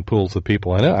diving in pools with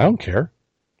people. I don't care.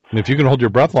 If you can hold your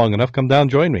breath long enough, come down,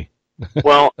 join me.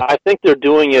 Well, I think they're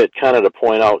doing it kind of to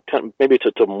point out, maybe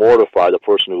to mortify the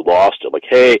person who lost it. Like,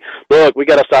 hey, look, we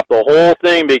got to stop the whole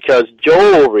thing because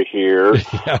Joe over here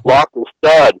lost his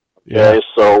stud. Okay,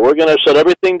 so we're going to shut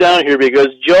everything down here because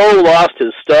Joe lost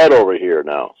his stud over here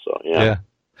now. So, yeah.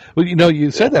 Well, you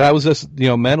said that. I was just,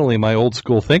 mentally my old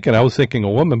school thinking. I was thinking a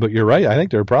woman, but you're right. I think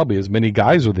there are probably as many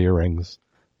guys with earrings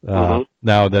now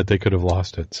that they could have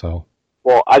lost it. So.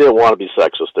 Well, I didn't want to be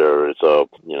sexist there. It's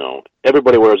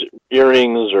everybody wears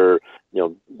earrings or,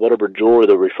 whatever jewelry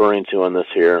they're referring to on this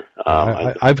here.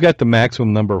 I've got the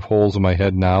maximum number of holes in my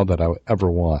head now that I would ever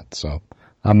want, so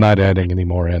I'm not adding any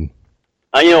more in.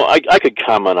 I could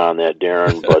comment on that,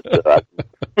 Darren, but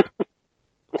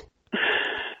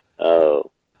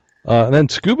and then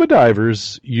scuba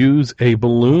divers use a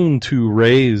balloon to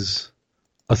raise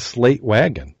a slate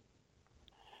wagon.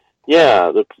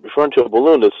 Yeah, they're referring to a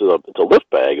balloon. It's a lift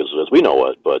bag, as we know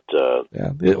it. But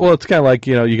it's kind of like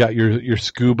you got your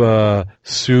scuba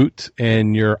suit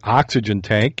and your oxygen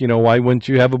tank. Why wouldn't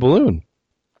you have a balloon?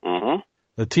 Mm-hmm.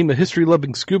 A team of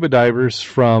history-loving scuba divers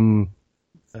from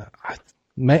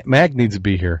Mag needs to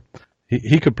be here.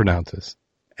 He could pronounce this.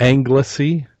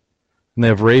 Anglesey, and they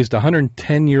have raised a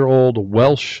 110-year-old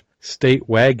Welsh state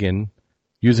wagon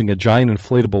using a giant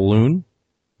inflatable balloon.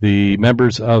 The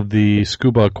members of the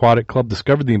Scuba Aquatic Club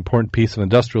discovered the important piece of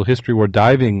industrial history where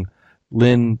diving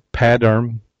Lynn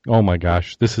Padarm. Oh my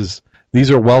gosh,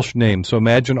 these are Welsh names. So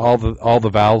imagine all the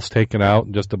vowels taken out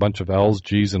and just a bunch of L's,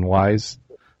 G's, and Y's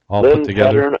all Lynn put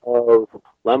together. Pattern of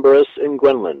Lamberis in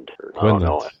Gwynland. I don't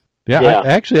know. Yeah.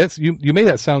 Actually, you made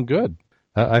that sound good.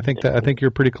 I think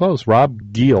you're pretty close. Rob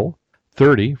Giel,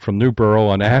 30, from Newborough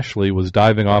on Ashley, was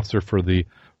diving officer for the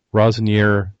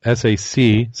Rosnier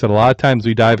SAC. Said a lot of times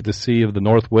we dive at the sea of the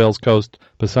North Wales coast,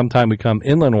 but sometimes we come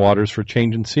inland waters for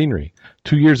change in scenery.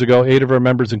 2 years ago, 8 of our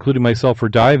members, including myself, were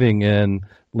diving in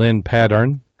Lynn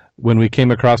Padarn. When we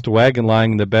came across a wagon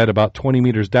lying in the bed about 20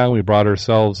 meters down, we brought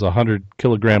ourselves a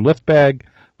 100-kilogram lift bag,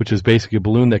 which is basically a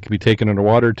balloon that can be taken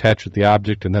underwater, attached with the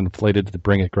object, and then inflated to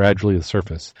bring it gradually to the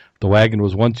surface. The wagon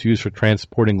was once used for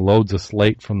transporting loads of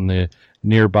slate from the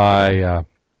nearby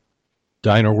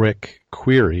Dinorwick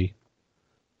Quarry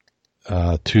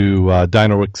to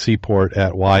Dinorwick Seaport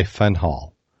at Y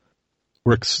Fenhall.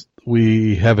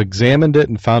 We have examined it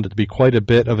and found it to be quite a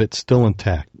bit of it still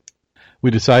intact. We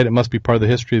decided it must be part of the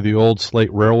history of the old Slate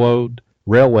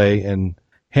Railway and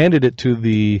handed it to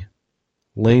the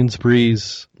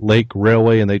Lanesbreeze Lake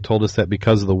Railway, and they told us that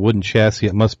because of the wooden chassis,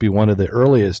 it must be one of the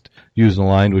earliest used in the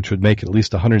line, which would make it at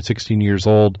least 116 years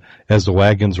old, as the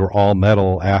wagons were all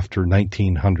metal after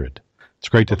 1900. It's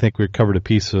great to think we covered a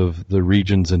piece of the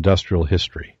region's industrial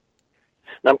history.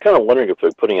 Now, I'm kind of wondering if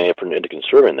they're putting any effort into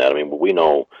conserving that. I mean, we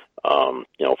know, from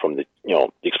the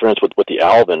experience with the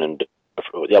Alvin and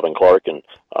with Alvin Clark and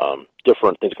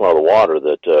different things come out of the water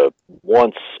that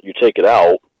once you take it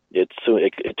out, it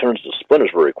turns to splinters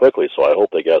very quickly. So I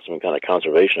hope they got some kind of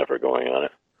conservation effort going on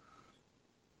it.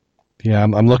 Yeah,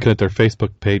 I'm looking at their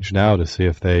Facebook page now to see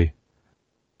if they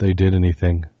did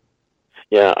anything.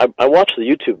 Yeah, I watched the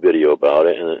YouTube video about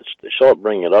it, and they show it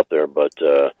bringing it up there, but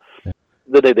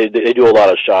they do a lot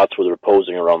of shots where they're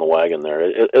posing around the wagon there.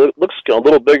 It looks a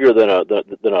little bigger than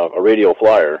a radio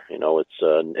flyer.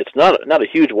 It's not a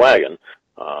huge wagon,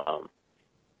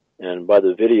 and by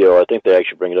the video, I think they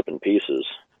actually bring it up in pieces,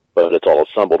 but it's all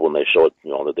assembled when they show it.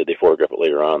 They photograph it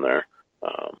later on there.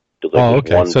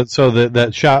 Okay. So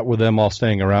that shot with them all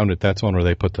staying around it, that's one where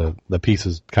they put the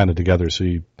pieces kind of together, so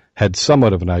you had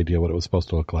somewhat of an idea what it was supposed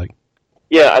to look like.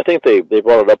 Yeah, I think they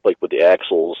brought it up like with the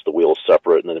axles, the wheels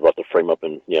separate, and then they brought the frame up,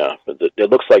 and but it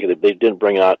looks like they didn't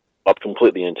bring it up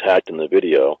completely intact in the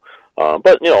video.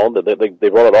 But they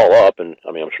brought it all up, and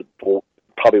I mean, I'm sure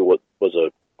probably what was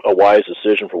a wise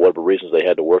decision for whatever reasons they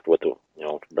had to work with to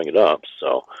bring it up.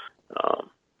 So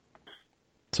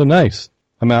nice.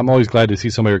 I mean, I'm always glad to see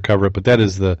somebody recover it, but that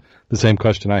is the same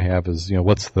question I have is,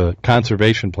 what's the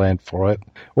conservation plan for it?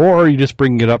 Or are you just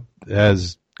bringing it up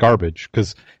as garbage?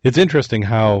 Because it's interesting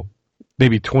how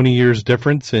maybe 20 years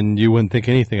difference and you wouldn't think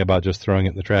anything about just throwing it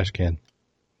in the trash can.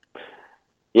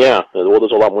 Yeah, well,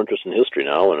 there's a lot more interest in history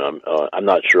now, and I'm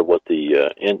not sure what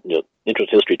the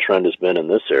interest history trend has been in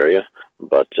this area,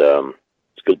 but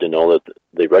it's good to know that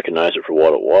they recognize it for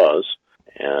what it was,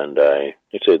 and I'd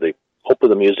say hopefully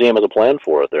the museum has a plan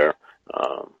for it there.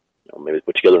 Maybe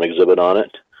put together an exhibit on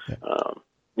it.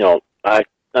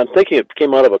 I'm thinking it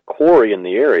came out of a quarry in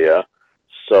the area,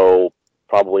 so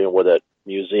probably where that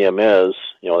museum is,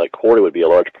 that quarry would be a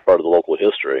large part of the local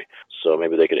history. So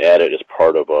maybe they could add it as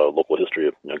part of a local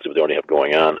history exhibit they already have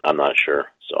going on. I'm not sure.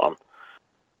 So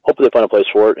hopefully they find a place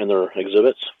for it in their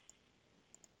exhibits.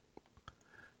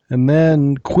 And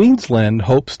then Queensland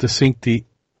hopes to sink the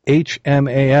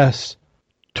HMAS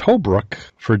Tobruk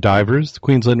for divers.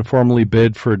 Queensland formally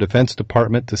bid for a Defense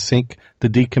Department to sink the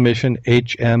decommissioned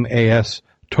HMAS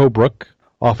Tobruk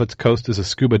off its coast as a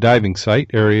scuba diving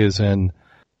site. Areas in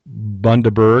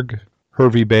Bundaberg,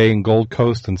 Hervey Bay, and Gold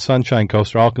Coast and Sunshine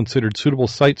Coast are all considered suitable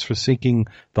sites for sinking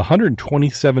the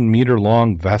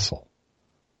 127-meter-long vessel.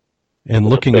 And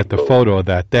looking at the photo of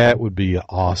that would be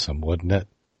awesome, wouldn't it?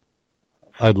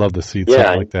 I'd love to see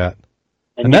something like that.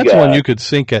 And that's one you could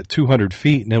sink at 200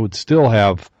 feet, and it would still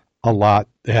have a lot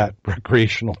at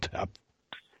recreational depth.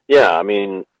 Yeah, I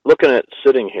mean, looking at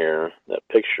sitting here, that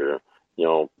picture,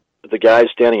 the guy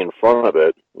standing in front of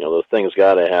it, the thing's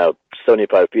got to have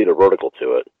 75 feet of vertical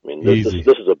to it. I mean, this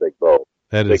is a big boat.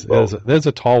 That's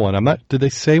a tall one. Did they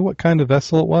say what kind of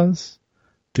vessel it was?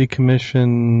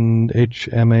 Decommissioned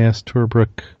HMAS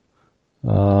Tobruk.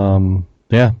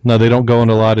 No, they don't go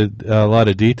into a lot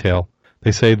of detail.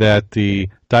 They say that the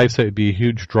dive site would be a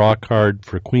huge draw card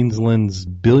for Queensland's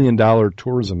billion-dollar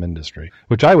tourism industry,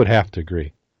 which I would have to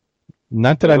agree.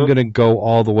 Not that I'm going to go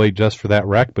all the way just for that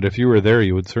wreck, but if you were there,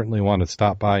 you would certainly want to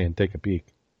stop by and take a peek.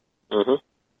 Mm-hmm.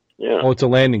 Yeah. Oh, it's a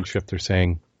landing ship, they're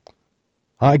saying.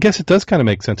 I guess it does kind of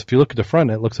make sense. If you look at the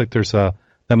front, it looks like there's that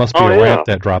That must be a ramp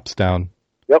that drops down.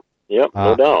 Yep,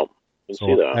 no doubt. You so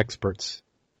can see that. Experts.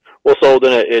 Well, so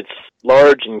then it's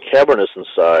large and cavernous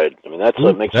inside. I mean, that's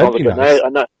what makes it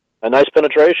a nice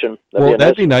penetration.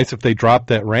 That'd be nice if they dropped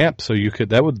that ramp, so you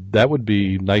could. That would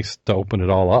be nice to open it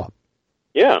all up.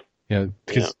 Yeah. Yeah.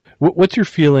 Because what's your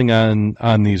feeling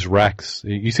on these wrecks?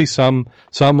 You see some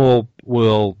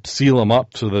will seal them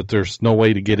up so that there's no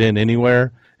way to get in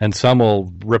anywhere, and some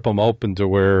will rip them open to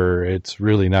where it's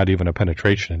really not even a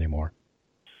penetration anymore.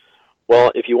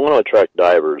 Well, if you want to attract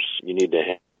divers, you need to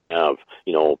have,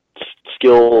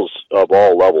 skills of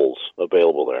all levels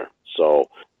available there. So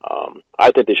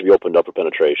I think they should be opened up for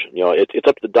penetration. It's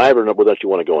up to the diver whether you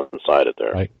want to go inside it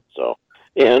there. Right. So,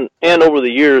 and over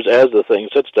the years, as the thing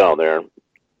sits down there,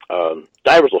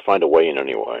 divers will find a way in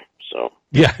anyway. So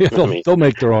yeah, they'll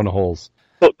make their own holes.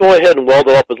 So go ahead and weld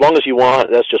it up as long as you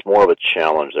want. That's just more of a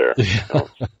challenge there.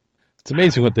 It's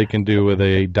amazing what they can do with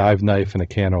a dive knife and a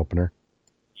can opener.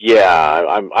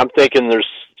 Yeah, I'm thinking there's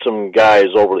some guys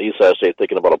over the east side of the state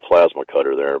thinking about a plasma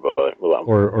cutter there, but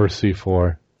or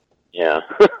C4. Yeah.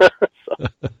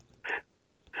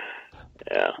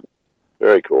 Yeah,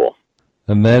 very cool.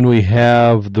 And then we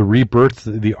have the Rebirth,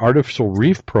 the Artificial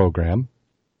Reef Program.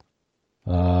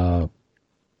 Man,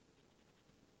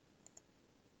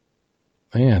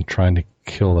 trying to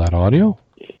kill that audio.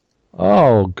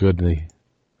 Oh, goodness.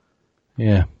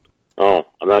 Yeah. Oh,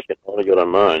 I'm not getting all good on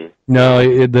mine. No,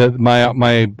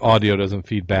 my audio doesn't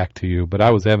feed back to you, but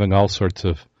I was having all sorts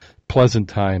of pleasant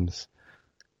times.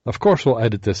 Of course, we'll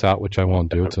edit this out, which I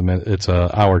won't do. It's a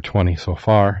hour 20 so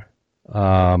far.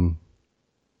 So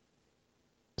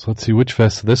let's see which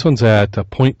vessel. This one's at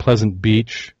Point Pleasant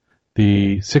Beach.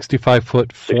 The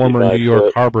 65-foot former New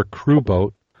York Harbor crew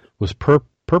boat was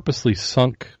purposely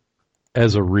sunk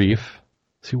as a reef.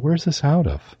 See, where's this out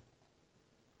of?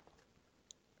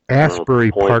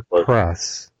 Asbury Park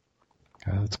Press.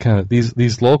 It's kind of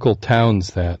these local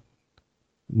towns that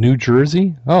New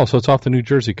Jersey. Oh, so it's off the New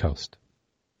Jersey coast.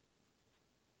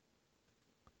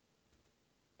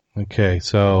 Okay,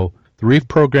 so the reef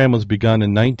program was begun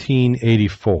in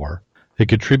 1984. It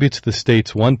contributes to the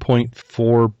state's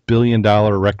 $1.4 billion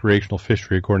recreational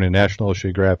fishery, according to National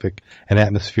Oceanographic and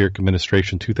Atmospheric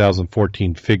Administration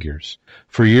 2014 figures.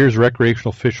 For years,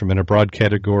 recreational fishermen, a broad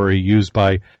category used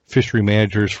by fishery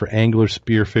managers for anglers,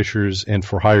 spearfishers, and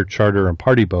for hire charter and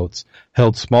party boats,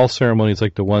 held small ceremonies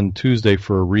like the one Tuesday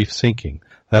for a reef sinking.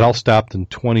 That all stopped in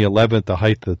 2011 at the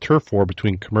height of the turf war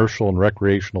between commercial and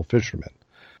recreational fishermen.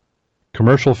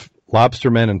 Commercial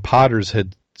lobstermen and potters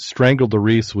had strangled the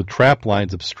reefs with trap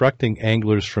lines, obstructing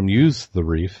anglers from use of the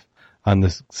reef. On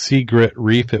the Sea Grit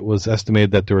Reef, it was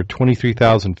estimated that there were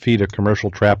 23,000 feet of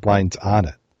commercial trap lines on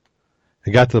it.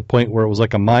 It got to the point where it was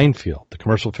like a minefield. The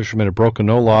commercial fishermen had broken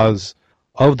no laws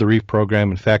of the reef program.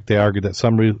 In fact, they argued that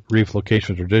some reef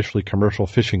locations are traditionally commercial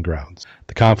fishing grounds.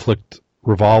 The conflict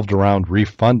revolved around reef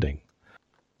funding.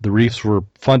 The reefs were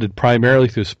funded primarily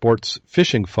through a sports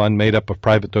fishing fund made up of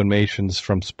private donations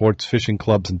from sports fishing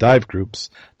clubs and dive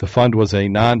groups. The fund was a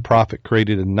non-profit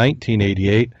created in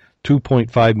 1988.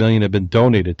 $2.5 million had been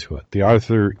donated to it. The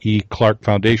Arthur E. Clarke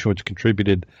Foundation, which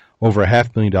contributed over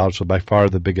 $500,000, was by far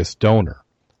the biggest donor.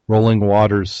 Rolling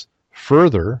Waters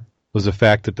further was the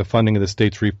fact that the funding of the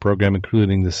state's reef program,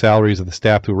 including the salaries of the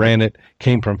staff who ran it,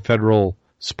 came from federal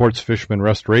Sports Fishermen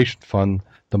Restoration Fund.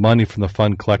 The money from the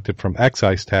fund collected from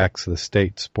excise tax of the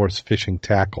state sports fishing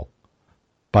tackle.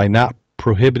 By not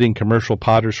prohibiting commercial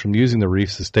potters from using the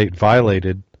reefs, the state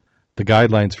violated the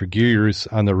guidelines for gear use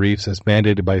on the reefs as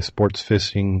mandated by the Sports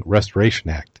Fishing Restoration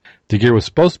Act. The gear was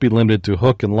supposed to be limited to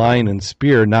hook and line and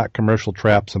spear, not commercial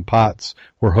traps and pots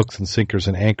where hooks and sinkers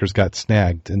and anchors got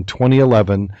snagged. In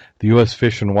 2011, the U.S.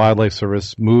 Fish and Wildlife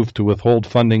Service moved to withhold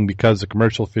funding because of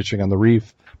commercial fishing on the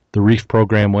reef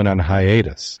program went on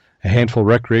hiatus. A handful of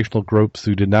recreational groups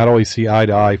who did not always see eye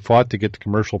to eye fought to get the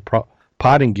commercial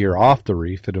potting gear off the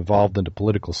reef. It evolved into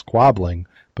political squabbling,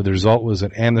 but the result was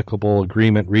an amicable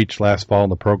agreement reached last fall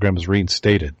and the program was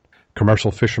reinstated. Commercial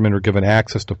fishermen were given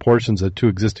access to portions of two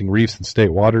existing reefs in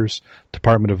state waters.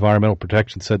 Department of Environmental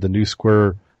Protection said the new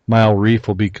square-mile reef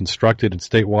will be constructed in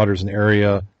state waters, an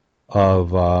area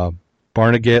of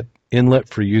Barnegat Inlet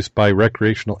for use by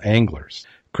recreational anglers.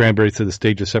 Cranberry said the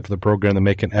stage is set for the program to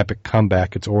make an epic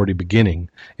comeback. It's already beginning.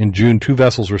 In June, 2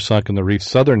 vessels were sunk in the reef's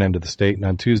southern end of the state, and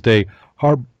on Tuesday,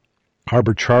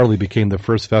 Harbor Charlie became the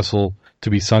first vessel to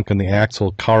be sunk in the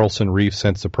Axel Carlson Reef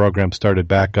since the program started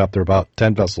back up. There are about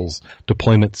 10 vessels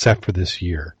deployment set for this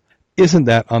year. Isn't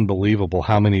that unbelievable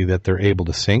how many that they're able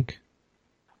to sink?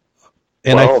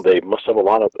 And they must have a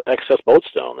lot of excess boats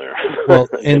down there. Well,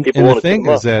 and the thing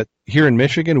is that here in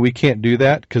Michigan, we can't do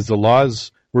that because the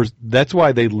laws That's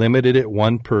why they limited it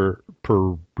one per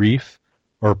reef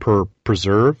or per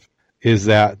preserve, is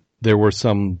that there were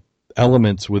some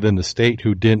elements within the state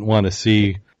who didn't want to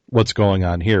see what's going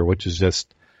on here, which is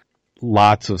just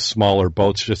lots of smaller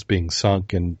boats just being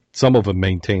sunk, and some of them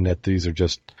maintain that these are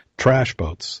just trash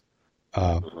boats.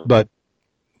 But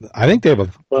I think they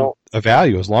have a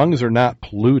value as long as they're not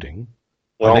polluting.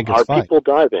 Well, I think it's fine. People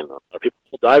diving them? Are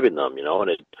people diving them?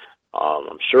 And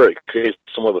I'm sure it creates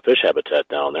somewhat of a fish habitat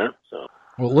down there. So.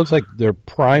 Well, it looks like they're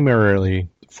primarily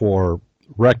for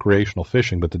recreational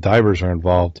fishing, but the divers are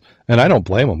involved, and I don't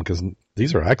blame them because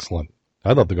these are excellent.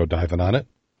 I'd love to go diving on it.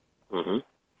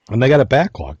 Mm-hmm. And they got a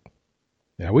backlog.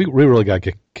 Yeah, we really got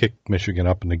to kick Michigan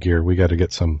up in the gear. We got to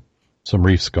get some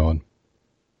reefs going.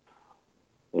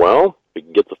 Well, we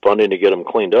can get the funding to get them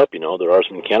cleaned up. There are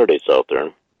some candidates out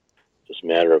there. Just a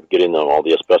matter of getting them all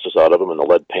the asbestos out of them and the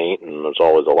lead paint, and there's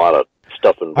always a lot of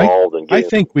stuff involved. I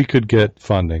think we could get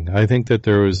funding. I think that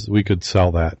we could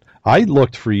sell that. I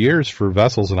looked for years for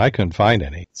vessels, and I couldn't find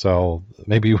any. So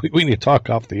maybe we need to talk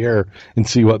off the air and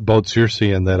see what boats you're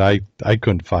seeing that I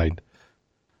couldn't find.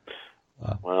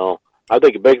 Well, I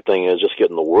think a big thing is just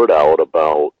getting the word out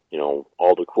about,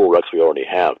 all the cool wrecks we already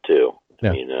have, too.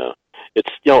 Yeah. I mean,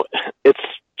 it's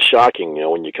shocking,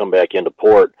 when you come back into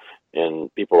port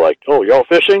and people are like, oh, you're all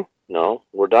fishing? No,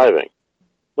 we're diving.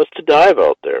 What's to dive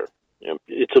out there?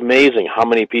 It's amazing how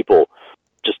many people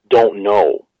just don't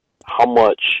know how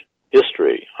much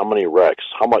history, how many wrecks,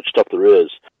 how much stuff there is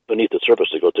beneath the surface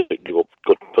to go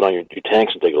put on your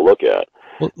tanks and take a look at.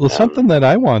 Well, something that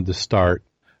I wanted to start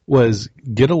was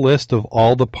get a list of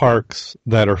all the parks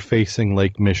that are facing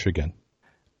Lake Michigan,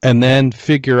 and then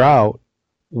figure out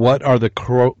what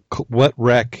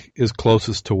wreck is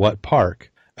closest to what park,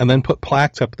 and then put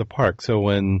plaques up at the park. So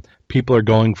when people are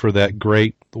going for that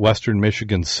great Western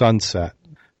Michigan sunset,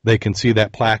 they can see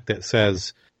that plaque that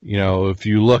says, if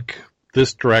you look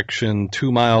this direction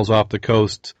 2 miles off the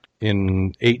coast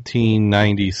in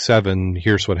 1897,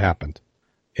 here's what happened.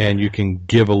 And you can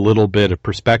give a little bit of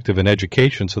perspective and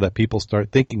education so that people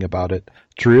start thinking about it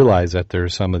to realize that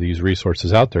there's some of these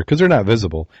resources out there because they're not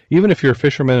visible. Even if you're a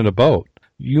fisherman in a boat,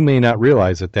 you may not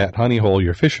realize that honey hole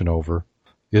you're fishing over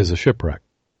is a shipwreck.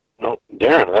 No,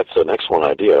 Darren, that's an excellent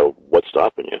idea. What's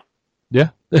stopping you?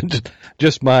 Yeah,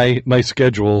 just my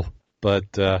schedule, but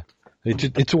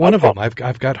it's one of them. I've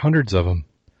got hundreds of them.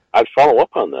 I'd follow up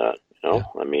on that. Yeah.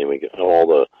 I mean, we get I'd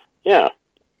follow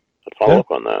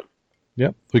up on that.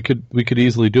 Yeah, we could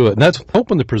easily do it, and that's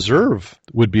hoping the preserve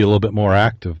would be a little bit more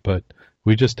active, but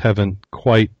we just haven't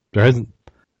quite. There hasn't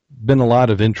been a lot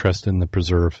of interest in the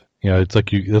preserve.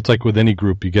 It's like with any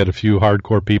group, you get a few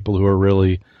hardcore people who are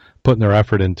really putting their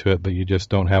effort into it, but you just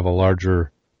don't have a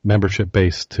larger membership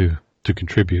base to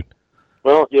contribute.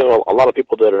 Well, a lot of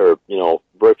people that are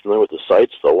very familiar with the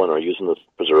sites though, and are using the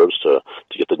preserves to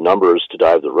get the numbers to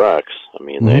dive the wrecks. I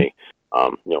mean, they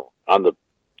on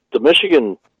the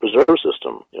Michigan preserve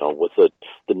system, with the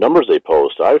numbers they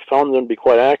post, I've found them to be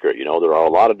quite accurate. There are a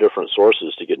lot of different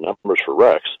sources to get numbers for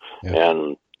wrecks,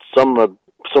 and some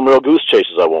real goose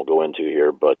chases I won't go into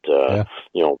here, but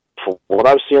from what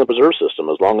I've seen in the preserve system,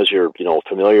 as long as you're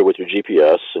familiar with your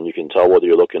GPS and you can tell whether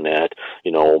you're looking at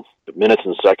minutes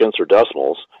and seconds or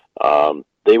decimals,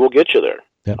 they will get you there.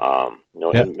 Yeah.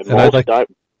 Go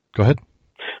ahead.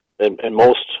 And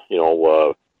most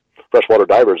freshwater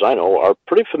divers I know are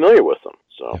pretty familiar with them.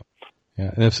 So,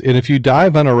 yeah. And if you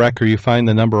dive on a wreck or you find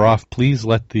the number off, please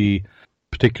let the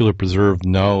particular preserve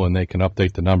know, and they can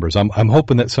update the numbers. I'm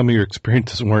hoping that some of your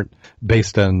experiences weren't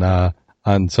based on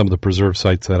some of the preserve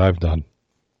sites that I've done.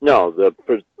 No, the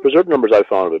preserve numbers I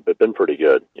found have been pretty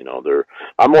good.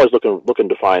 I'm always looking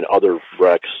to find other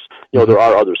wrecks. There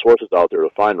are other sources out there to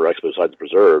find wrecks besides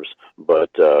preserves, but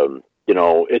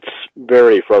it's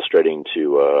very frustrating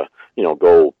to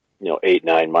go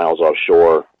 8-9 miles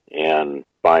offshore and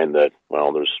find that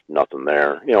there's nothing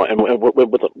there. And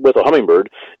with a hummingbird,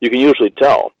 you can usually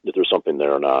tell if there's something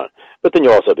there or not. But then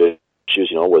you also have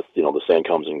issues, with the sand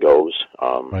comes and goes.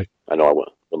 Right. I know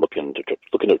I'm looking to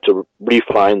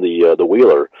refine the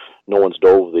Wheeler. No one's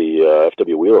dove the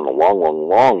FW Wheeler in a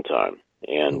long time.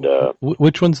 And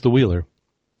which one's the Wheeler?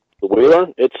 The Wheeler,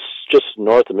 it's just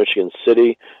north of Michigan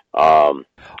City.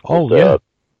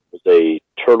 It's a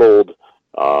turtled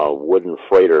wooden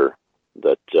freighter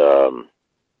that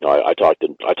I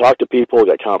talked to people,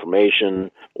 got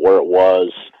confirmation where it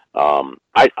was.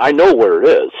 I know where it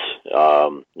is.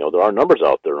 There are numbers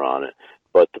out there on it,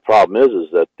 but the problem is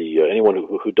that anyone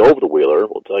who dove the Wheeler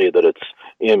will tell you that it's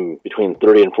in between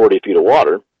 30 and 40 feet of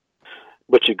water.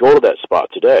 But you go to that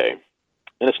spot today,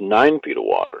 and it's 9 feet of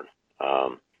water.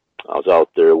 I was out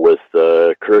there with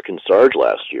Kirk and Sarge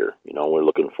last year. You know, we're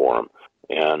looking for them,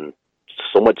 and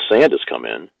so much sand has come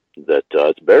in that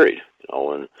it's buried. You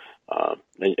know,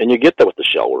 and you get that with the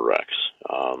shallower wrecks.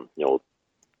 You know,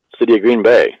 City of Green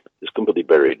Bay is completely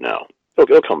buried now.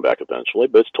 It'll come back eventually,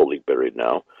 but it's totally buried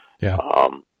now. Yeah.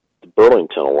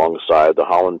 Burlington alongside the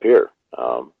Holland Pier.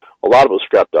 A lot of it was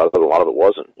scrapped out, but a lot of it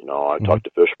wasn't. You know, I talked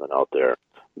to fishermen out there.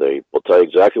 They will tell you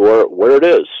exactly where it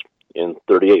is in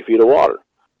 38 feet of water.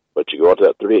 But you go out to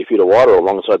that 38 feet of water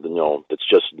alongside the, you know, it's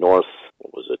just north,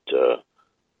 what was it?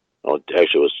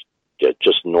 Actually it was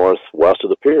just northwest of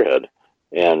the pier head.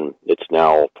 And it's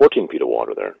now 14 feet of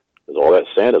water there because all that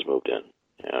sand has moved in.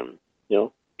 And, you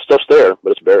know, stuff's there,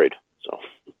 but it's buried. So.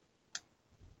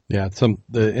 Yeah,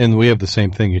 and we have the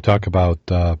same thing. You talk about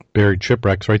buried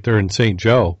shipwrecks right there in St.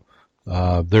 Joe.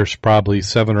 There's probably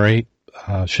 7 or 8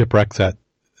 shipwrecks that,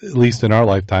 at least in our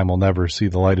lifetime, will never see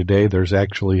the light of day. There's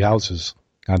actually houses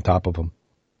on top of them.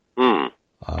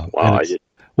 Wow.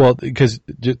 Well, because,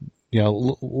 you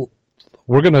know,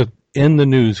 we're going to end the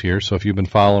news here. So if you've been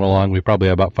following along, we probably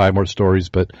have about 5 more stories.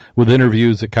 But with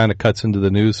interviews, it kind of cuts into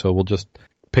the news. So we'll just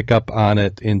pick up on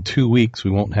it in 2 weeks.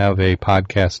 We won't have a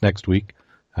podcast next week.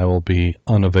 I will be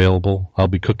unavailable. I'll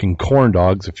be cooking corn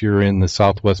dogs. If you're in the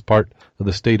southwest part of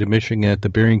the state of Michigan at the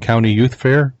Berrien County Youth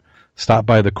Fair, stop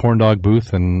by the corn dog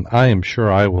booth, and I am sure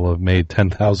I will have made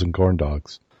 10,000 corn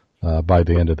dogs by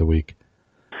the end of the week.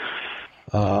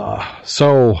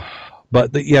 So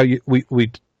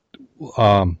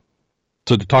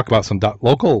to talk about some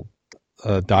local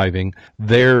diving,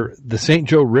 the St.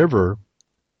 Joe River,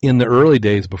 in the early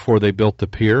days before they built the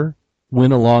pier,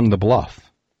 went along the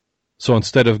bluff. So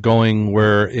instead of going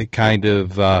where it kind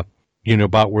of,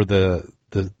 about where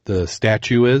the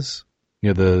statue is,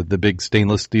 you know, the big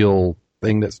stainless steel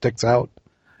thing that sticks out.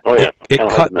 Oh, yeah. It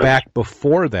cut back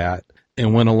before that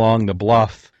and went along the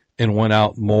bluff and went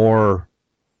out more,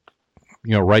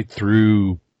 you know, right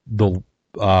through the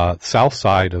south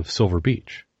side of Silver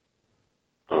Beach.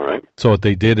 All right. So what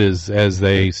they did is, as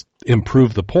they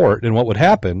improved the port, and what would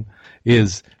happen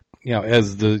is, you know,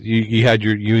 as you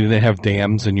didn't have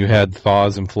dams and you had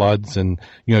thaws and floods, and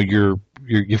you know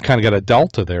you've kind of got a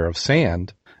delta there of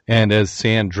sand, and as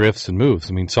sand drifts and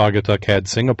moves, I mean, Saugatuck had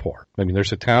Singapore. I mean,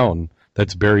 there's a town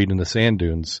that's buried in the sand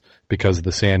dunes because of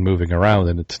the sand moving around,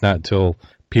 and it's not until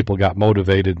people got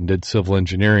motivated and did civil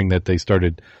engineering that they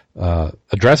started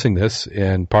addressing this,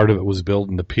 and part of it was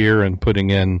building the pier and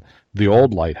putting in the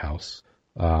old lighthouse.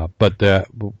 But there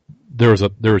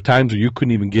were times where you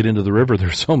couldn't even get into the river.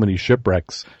 There's so many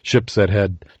shipwrecks, ships that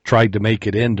had tried to make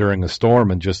it in during a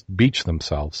storm and just beached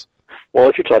themselves. Well,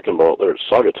 if you're talking about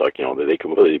Saugatuck, you know, they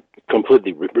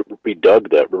completely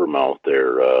redug that river mouth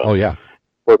there. Oh yeah.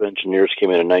 Corps of Engineers came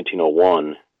in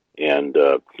 1901 and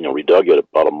redug it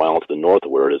about a mile to the north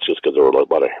of where it is, just because there were a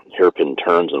lot of hairpin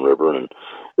turns in the river, and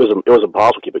it was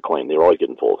impossible to keep it clean. They were always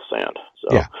getting full of sand.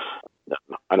 So yeah.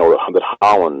 I know that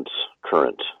Holland's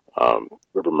current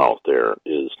river mouth there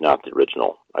is not the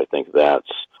original. I think that's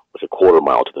like a quarter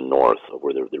mile to the north of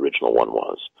where the original one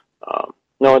was.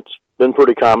 No, it's been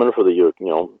pretty common for the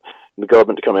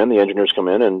government to come in, the engineers come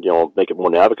in, and make it more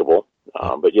navigable.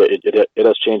 But yeah, it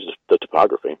has changed the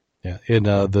topography. Yeah, and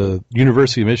the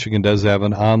University of Michigan does have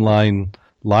an online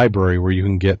library where you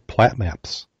can get plat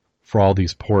maps for all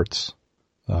these ports,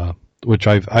 which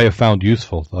I have found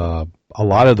useful. A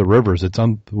lot of the rivers,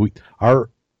 our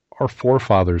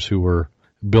forefathers who were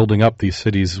building up these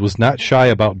cities was not shy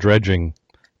about dredging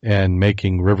and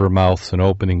making river mouths and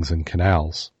openings and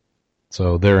canals.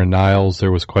 So there in Niles,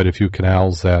 there was quite a few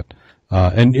canals that,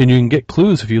 and you can get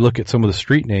clues if you look at some of the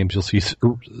street names. You'll see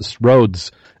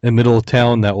roads in the middle of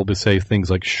town that will say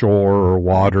things like shore or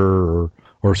water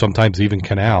or sometimes even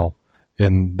canal,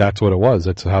 and that's what it was.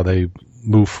 That's how they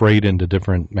move freight into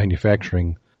different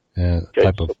manufacturing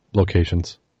type of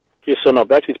locations. Okay, so now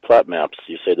back to these plat maps.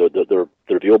 You say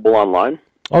they're viewable online?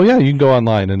 Oh yeah, you can go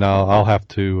online, and I'll have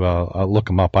to look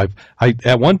them up. I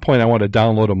at one point I wanted to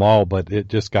download them all, but it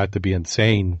just got to be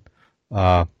insane.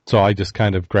 So I just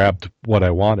kind of grabbed what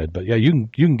I wanted. But yeah, you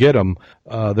can get them.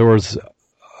 There was,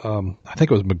 I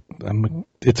think it was,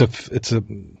 it's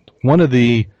one of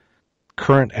the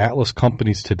current Atlas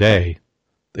companies today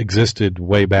existed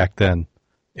way back then,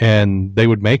 and they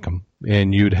would make them,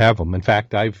 and you'd have them. In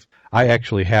fact, I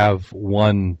actually have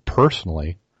one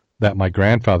personally that my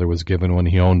grandfather was given when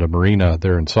he owned a marina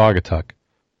there in Saugatuck,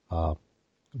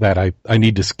 that I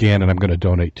need to scan and I'm going to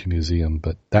donate to a museum.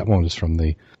 But that one was from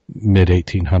the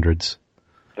mid-1800s.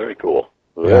 Very cool.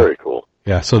 Very cool.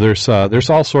 Yeah, so there's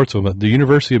all sorts of them. The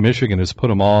University of Michigan has put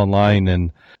them all online,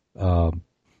 and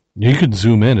You could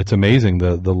zoom in. It's amazing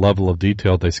the level of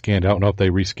detail they scanned. I don't know if they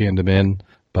rescanned them in,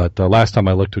 but last time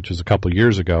I looked, which was a couple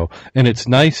years ago, and it's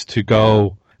nice to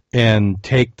go and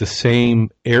take the same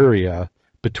area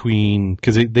between,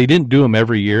 because they didn't do them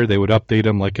every year. They would update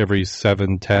them like every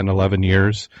 7, 10, 11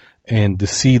 years, and to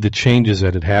see the changes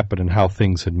that had happened and how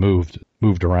things had moved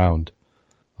around.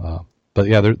 But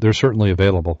yeah, they're certainly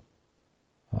available.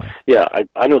 Yeah,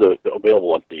 I know they're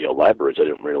available at the libraries. I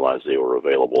didn't realize they were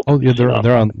available. Oh yeah, they're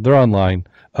online.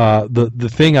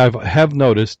 The thing have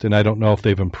noticed, and I don't know if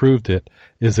they've improved it,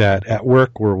 is that at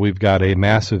work where we've got a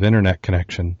massive internet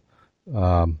connection,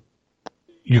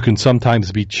 you can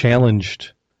sometimes be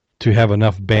challenged to have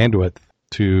enough bandwidth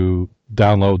to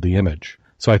download the image.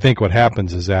 So I think what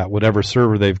happens is that whatever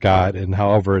server they've got and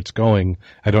however it's going,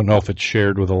 I don't know if it's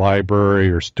shared with a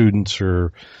library or students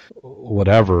or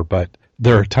whatever, but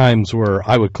there are times where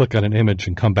I would click on an image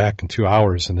and come back in 2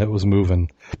 hours and it was moving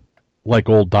like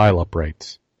old dial-up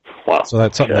rates. Wow. So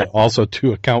that's something also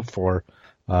to account for.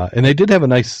 And they did have a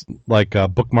nice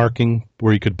bookmarking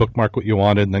where you could bookmark what you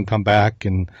wanted and then come back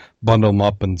and bundle them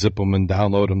up and zip them and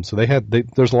download them. So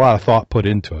there's a lot of thought put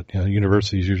into it.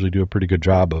 Universities usually do a pretty good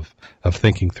job of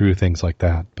thinking through things like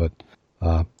that. But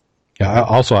I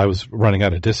was running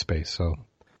out of disk space, so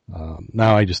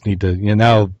now I just need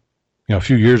to a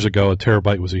few years ago, a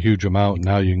terabyte was a huge amount.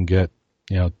 Now you can get,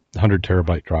 100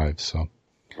 terabyte drives. So,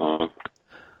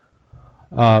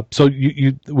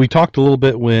 we talked a little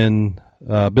bit when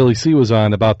Billy C was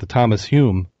on about the Thomas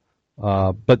Hume,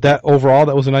 but that overall,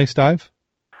 that was a nice dive.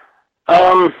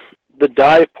 The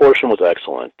dive portion was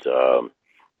excellent.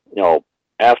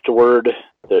 Afterward,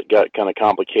 that got kind of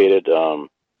complicated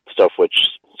stuff, which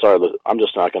I'm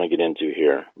just not going to get into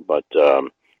here. But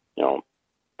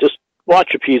just watch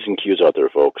your P's and Q's out there,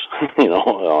 folks.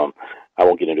 I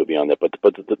won't get into it beyond that. But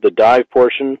the dive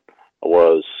portion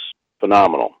was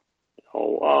phenomenal.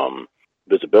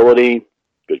 Visibility,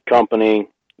 good company.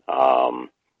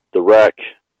 The wreck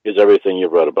is everything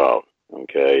you've read about.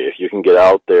 Okay, if you can get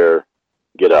out there,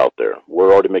 get out there.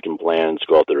 We're already making plans to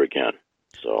go out there again.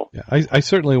 So yeah, I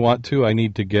certainly want to. I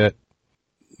need to get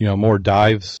more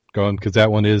dives going because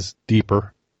that one is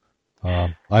deeper.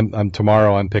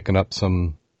 Tomorrow. I'm picking up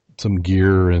some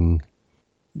gear and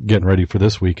getting ready for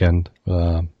this weekend.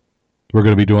 We're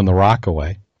going to be doing the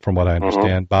Rockaway, from what I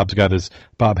understand. Bob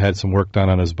had some work done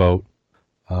on his boat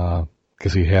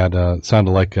because he had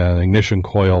sounded like an ignition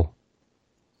coil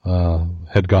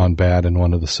had gone bad in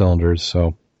one of the cylinders.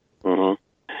 So,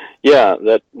 yeah,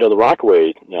 the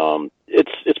Rockaway,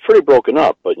 it's pretty broken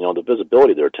up, but the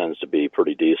visibility there tends to be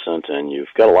pretty decent, and you've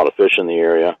got a lot of fish in the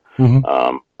area.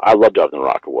 I love diving the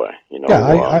Rockaway.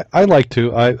 I like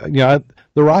to.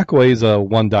 The Rockaway is a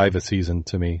one dive a season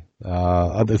to me.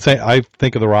 I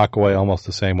think of the Rockaway almost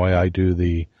the same way I do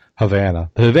the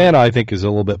Havana. The Havana, I think, is a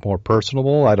little bit more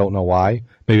personable. I don't know why.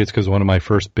 Maybe it's because one of my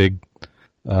first big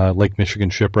Lake Michigan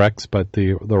shipwrecks. But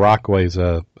the Rockaway is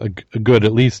a good,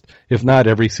 at least if not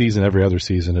every season, every other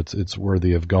season, it's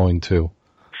worthy of going to.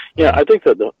 Yeah, I think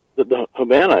that the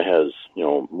Havana has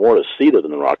more to see there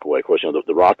than the Rockaway. Of course,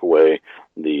 the Rockaway,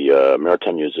 the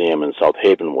Maritime Museum in South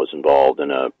Haven was involved in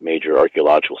a major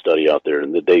archaeological study out there,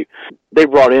 and they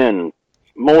brought in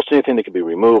most anything that could be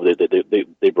removed.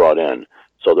 They brought in.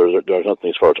 So there's nothing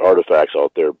as far as artifacts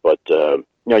out there, but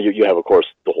you have, of course,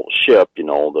 the whole ship.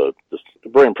 The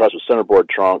very impressive centerboard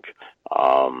trunk.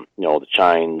 The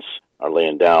chines are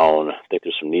laying down. I think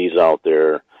there's some knees out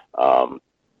there.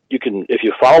 You can, if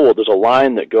you follow, there's a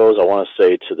line that goes, I want to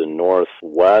say, to the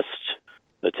northwest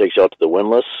that takes you out to the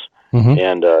windlass,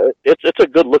 and it's a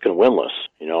good looking windlass.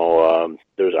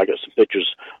 I got some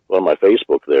pictures on my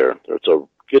Facebook there. It's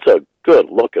a good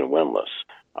looking windlass.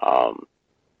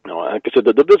 Like I said,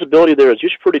 the visibility there is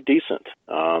usually pretty decent.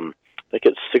 I think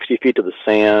it's 60 feet to the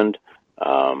sand.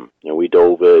 We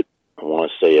dove it, I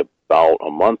want to say, about a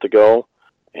month ago,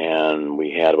 and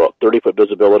we had about 30-foot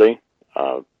visibility.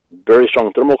 Very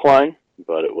strong thermocline,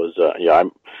 but it was,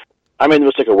 I made the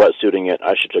mistake of wetsuiting it.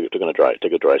 I should take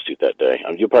a dry suit that day.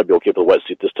 You'll probably be okay with a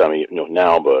wetsuit this time,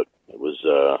 now, but it was...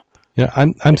 Yeah,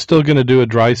 I'm still going to do a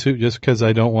dry suit just because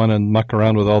I don't want to muck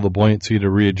around with all the buoyancy to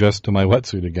readjust to my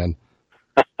wetsuit again.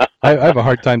 I have a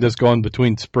hard time just going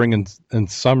between spring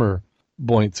and summer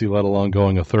buoyancy, let alone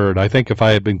going a third. I think if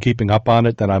I had been keeping up on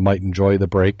it, then I might enjoy the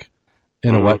break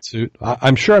in a wetsuit.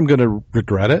 I'm sure I'm going to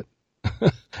regret it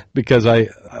because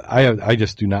I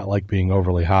just do not like being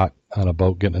overly hot on a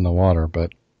boat getting in the water.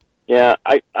 But yeah,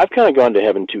 I've kind of gone to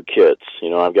having two kits.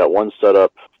 I've got one set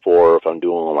up for if I'm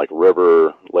doing like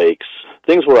river, lakes,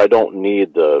 things where I don't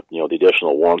need the the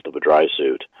additional warmth of a dry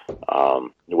suit.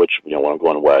 Which when I'm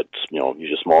going wet,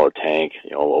 use a smaller tank,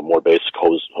 a more basic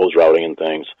hose routing and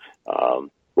things. But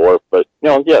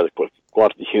go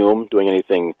out to the Hume, doing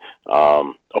anything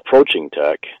approaching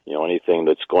tech, anything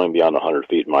that's going beyond 100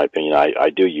 feet, in my opinion. I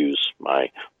do use my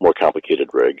more complicated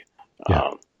rig.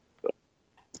 Yeah.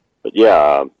 But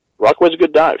yeah, Rockaway's a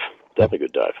good dive. Definitely a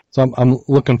good dive. So I'm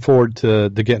looking forward to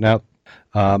getting out.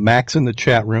 Mac's in the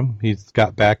chat room. He's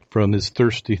got back from his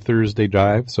Thirsty Thursday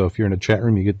dive. So if you're in a chat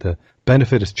room, you get the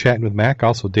benefit of chatting with Mac.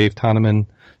 Also, Dave Toneman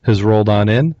has rolled on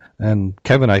in. And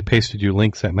Kevin, I pasted you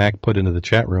links that Mac put into the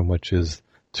chat room, which is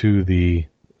to the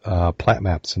plat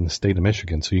maps in the state of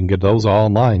Michigan. So you can get those all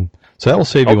online. So that will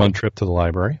save you one trip to the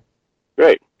library.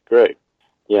 Great.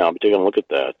 Yeah, I'll be taking a look at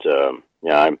that.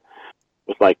 I'm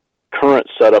with my current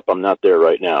setup. I'm not there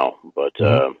right now, but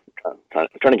I'm trying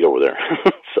to get over there.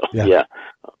 So yeah.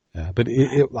 Yeah, but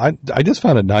I just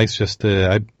found it nice just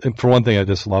to. For one thing, I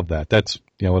just love that. That's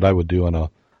what I would do on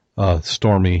a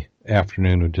stormy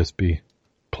afternoon, would just be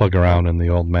plug around in the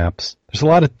old maps. There's a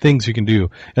lot of things you can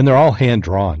do, and they're all hand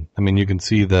drawn. I mean, you can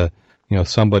see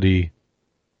somebody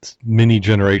many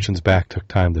generations back took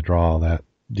time to draw all that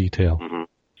detail. Mm-hmm.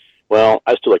 Well,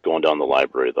 I still like going down the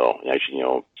library though.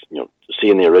 Actually,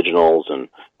 seeing the originals and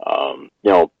I'm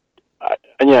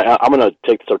going to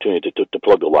take this opportunity to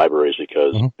plug the libraries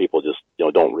because people just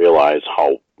don't realize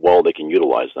how well they can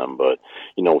utilize them. But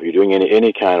if you're doing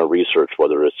any kind of research,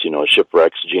 whether it's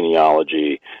shipwrecks,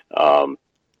 genealogy,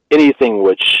 anything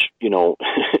which you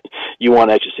want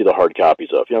to actually see the hard copies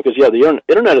of, because the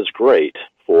internet is great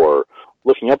for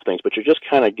looking up things, but you just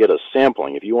kind of get a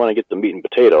sampling. If you want to get the meat and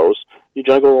potatoes, you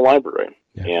just go to the library,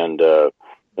 and the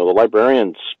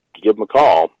librarians, give them a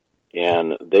call,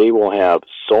 and they will have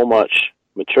so much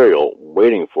material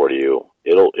waiting for you.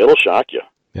 It'll shock you,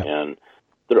 and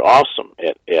they're awesome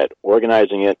at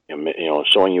organizing it and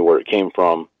showing you where it came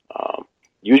from.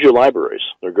 Use your libraries;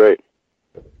 they're great.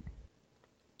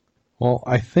 Well,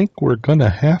 I think we're going to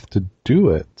have to do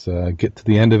it. Get to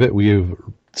the end of it. We have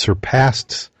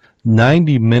surpassed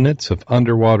 90 minutes of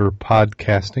underwater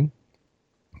podcasting.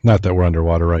 Not that we're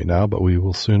underwater right now, but we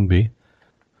will soon be.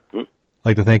 I'd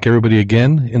like to thank everybody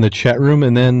again in the chat room,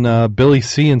 and then Billy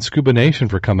C. and Scuba Nation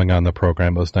for coming on the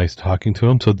program. It was nice talking to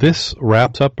him. So this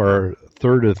wraps up our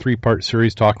third of the three-part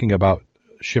series talking about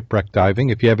shipwreck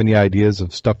diving. If you have any ideas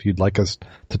of stuff you'd like us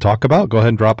to talk about, go ahead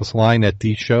and drop us a line at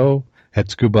the show at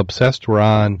Scuba Obsessed. We're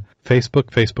on Facebook,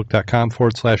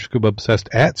 facebook.com/Scuba Obsessed,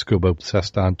 at Scuba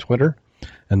Obsessed on Twitter,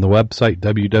 and the website,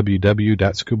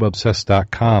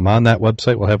 www.scubaobsessed.com. On that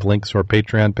website, we'll have links to our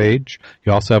Patreon page.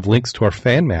 You also have links to our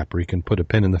fan map where you can put a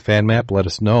pin in the fan map. Let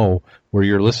us know where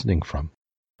you're listening from.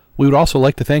 We would also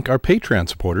like to thank our Patreon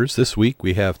supporters. This week,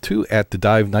 we have two at the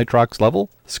Dive Nitrox level,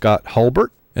 Scott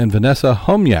Hulbert and Vanessa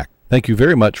Homyak. Thank you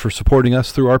very much for supporting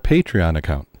us through our Patreon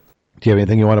account. Do you have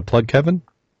anything you want to plug, Kevin?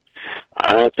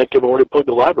 I think I've already plugged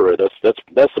the library. That's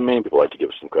the main people like to give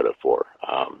us some credit for.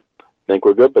 I think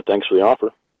we're good, but thanks for the offer.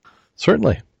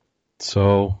 Certainly.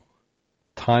 So,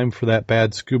 time for that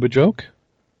bad scuba joke?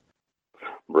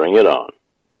 Bring it on.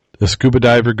 A scuba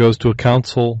diver goes to a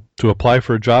council to apply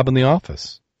for a job in the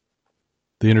office.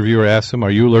 The interviewer asks him,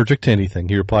 "Are you allergic to anything?"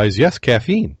 He replies, "Yes,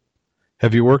 caffeine."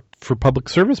 "Have you worked for public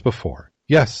service before?"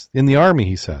 "Yes, in the Army,"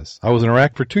 he says. "I was in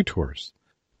Iraq for 2 tours."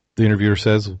 The interviewer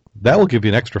says, "That will give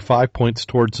you an extra 5 points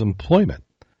towards employment."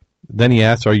 Then he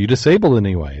asks, "Are you disabled in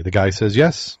any way?" The guy says,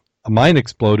 "Yes. A mine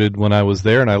exploded when I was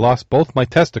there, and I lost both my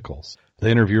testicles."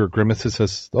 The interviewer grimaces and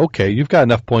says, "Okay, you've got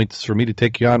enough points for me to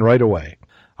take you on right away.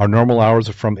 Our normal hours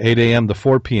are from 8 a.m. to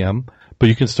 4 p.m., but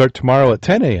you can start tomorrow at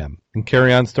 10 a.m. and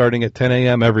carry on starting at 10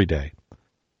 a.m. every day."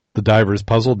 The diver is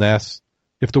puzzled and asks,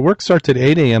 "If the work starts at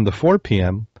 8 a.m. to 4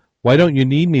 p.m., why don't you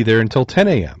need me there until 10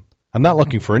 a.m.? I'm not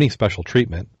looking for any special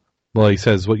treatment." Well, he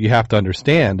says, "What you have to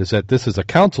understand is that this is a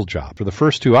council job. For the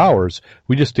first 2 hours,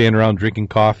 we just stand around drinking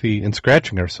coffee and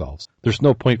scratching ourselves. There's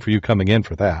no point for you coming in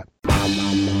for that."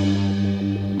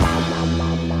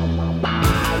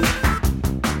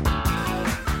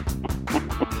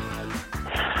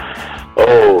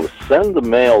 Oh, send the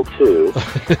mail too.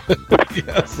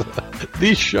 Yes,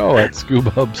 the show at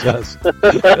Scuba Obsessed.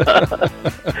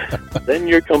 Send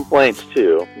your complaints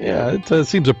too. Yeah, it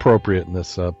seems appropriate in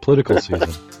this political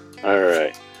season. All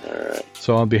right.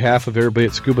 So on behalf of everybody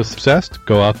at Scuba Obsessed,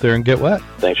 go out there and get wet.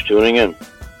 Thanks for tuning in.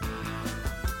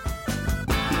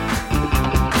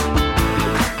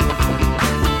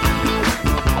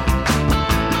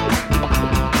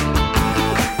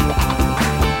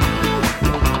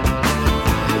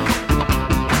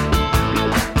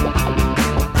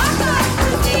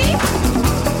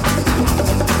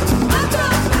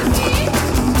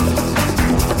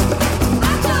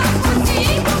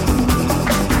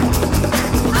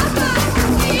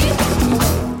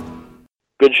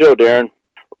 Good show, Darren.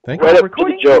 Thank Right you. up to the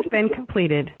Recording joke. has been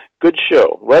completed. Good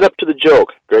show. Right up to the joke.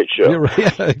 Great show. Yeah, right.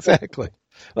 Yeah, exactly.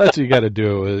 That's what you got to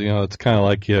do. It's kind of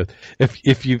like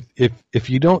if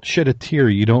you don't shed a tear,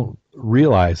 you don't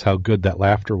realize how good that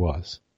laughter was.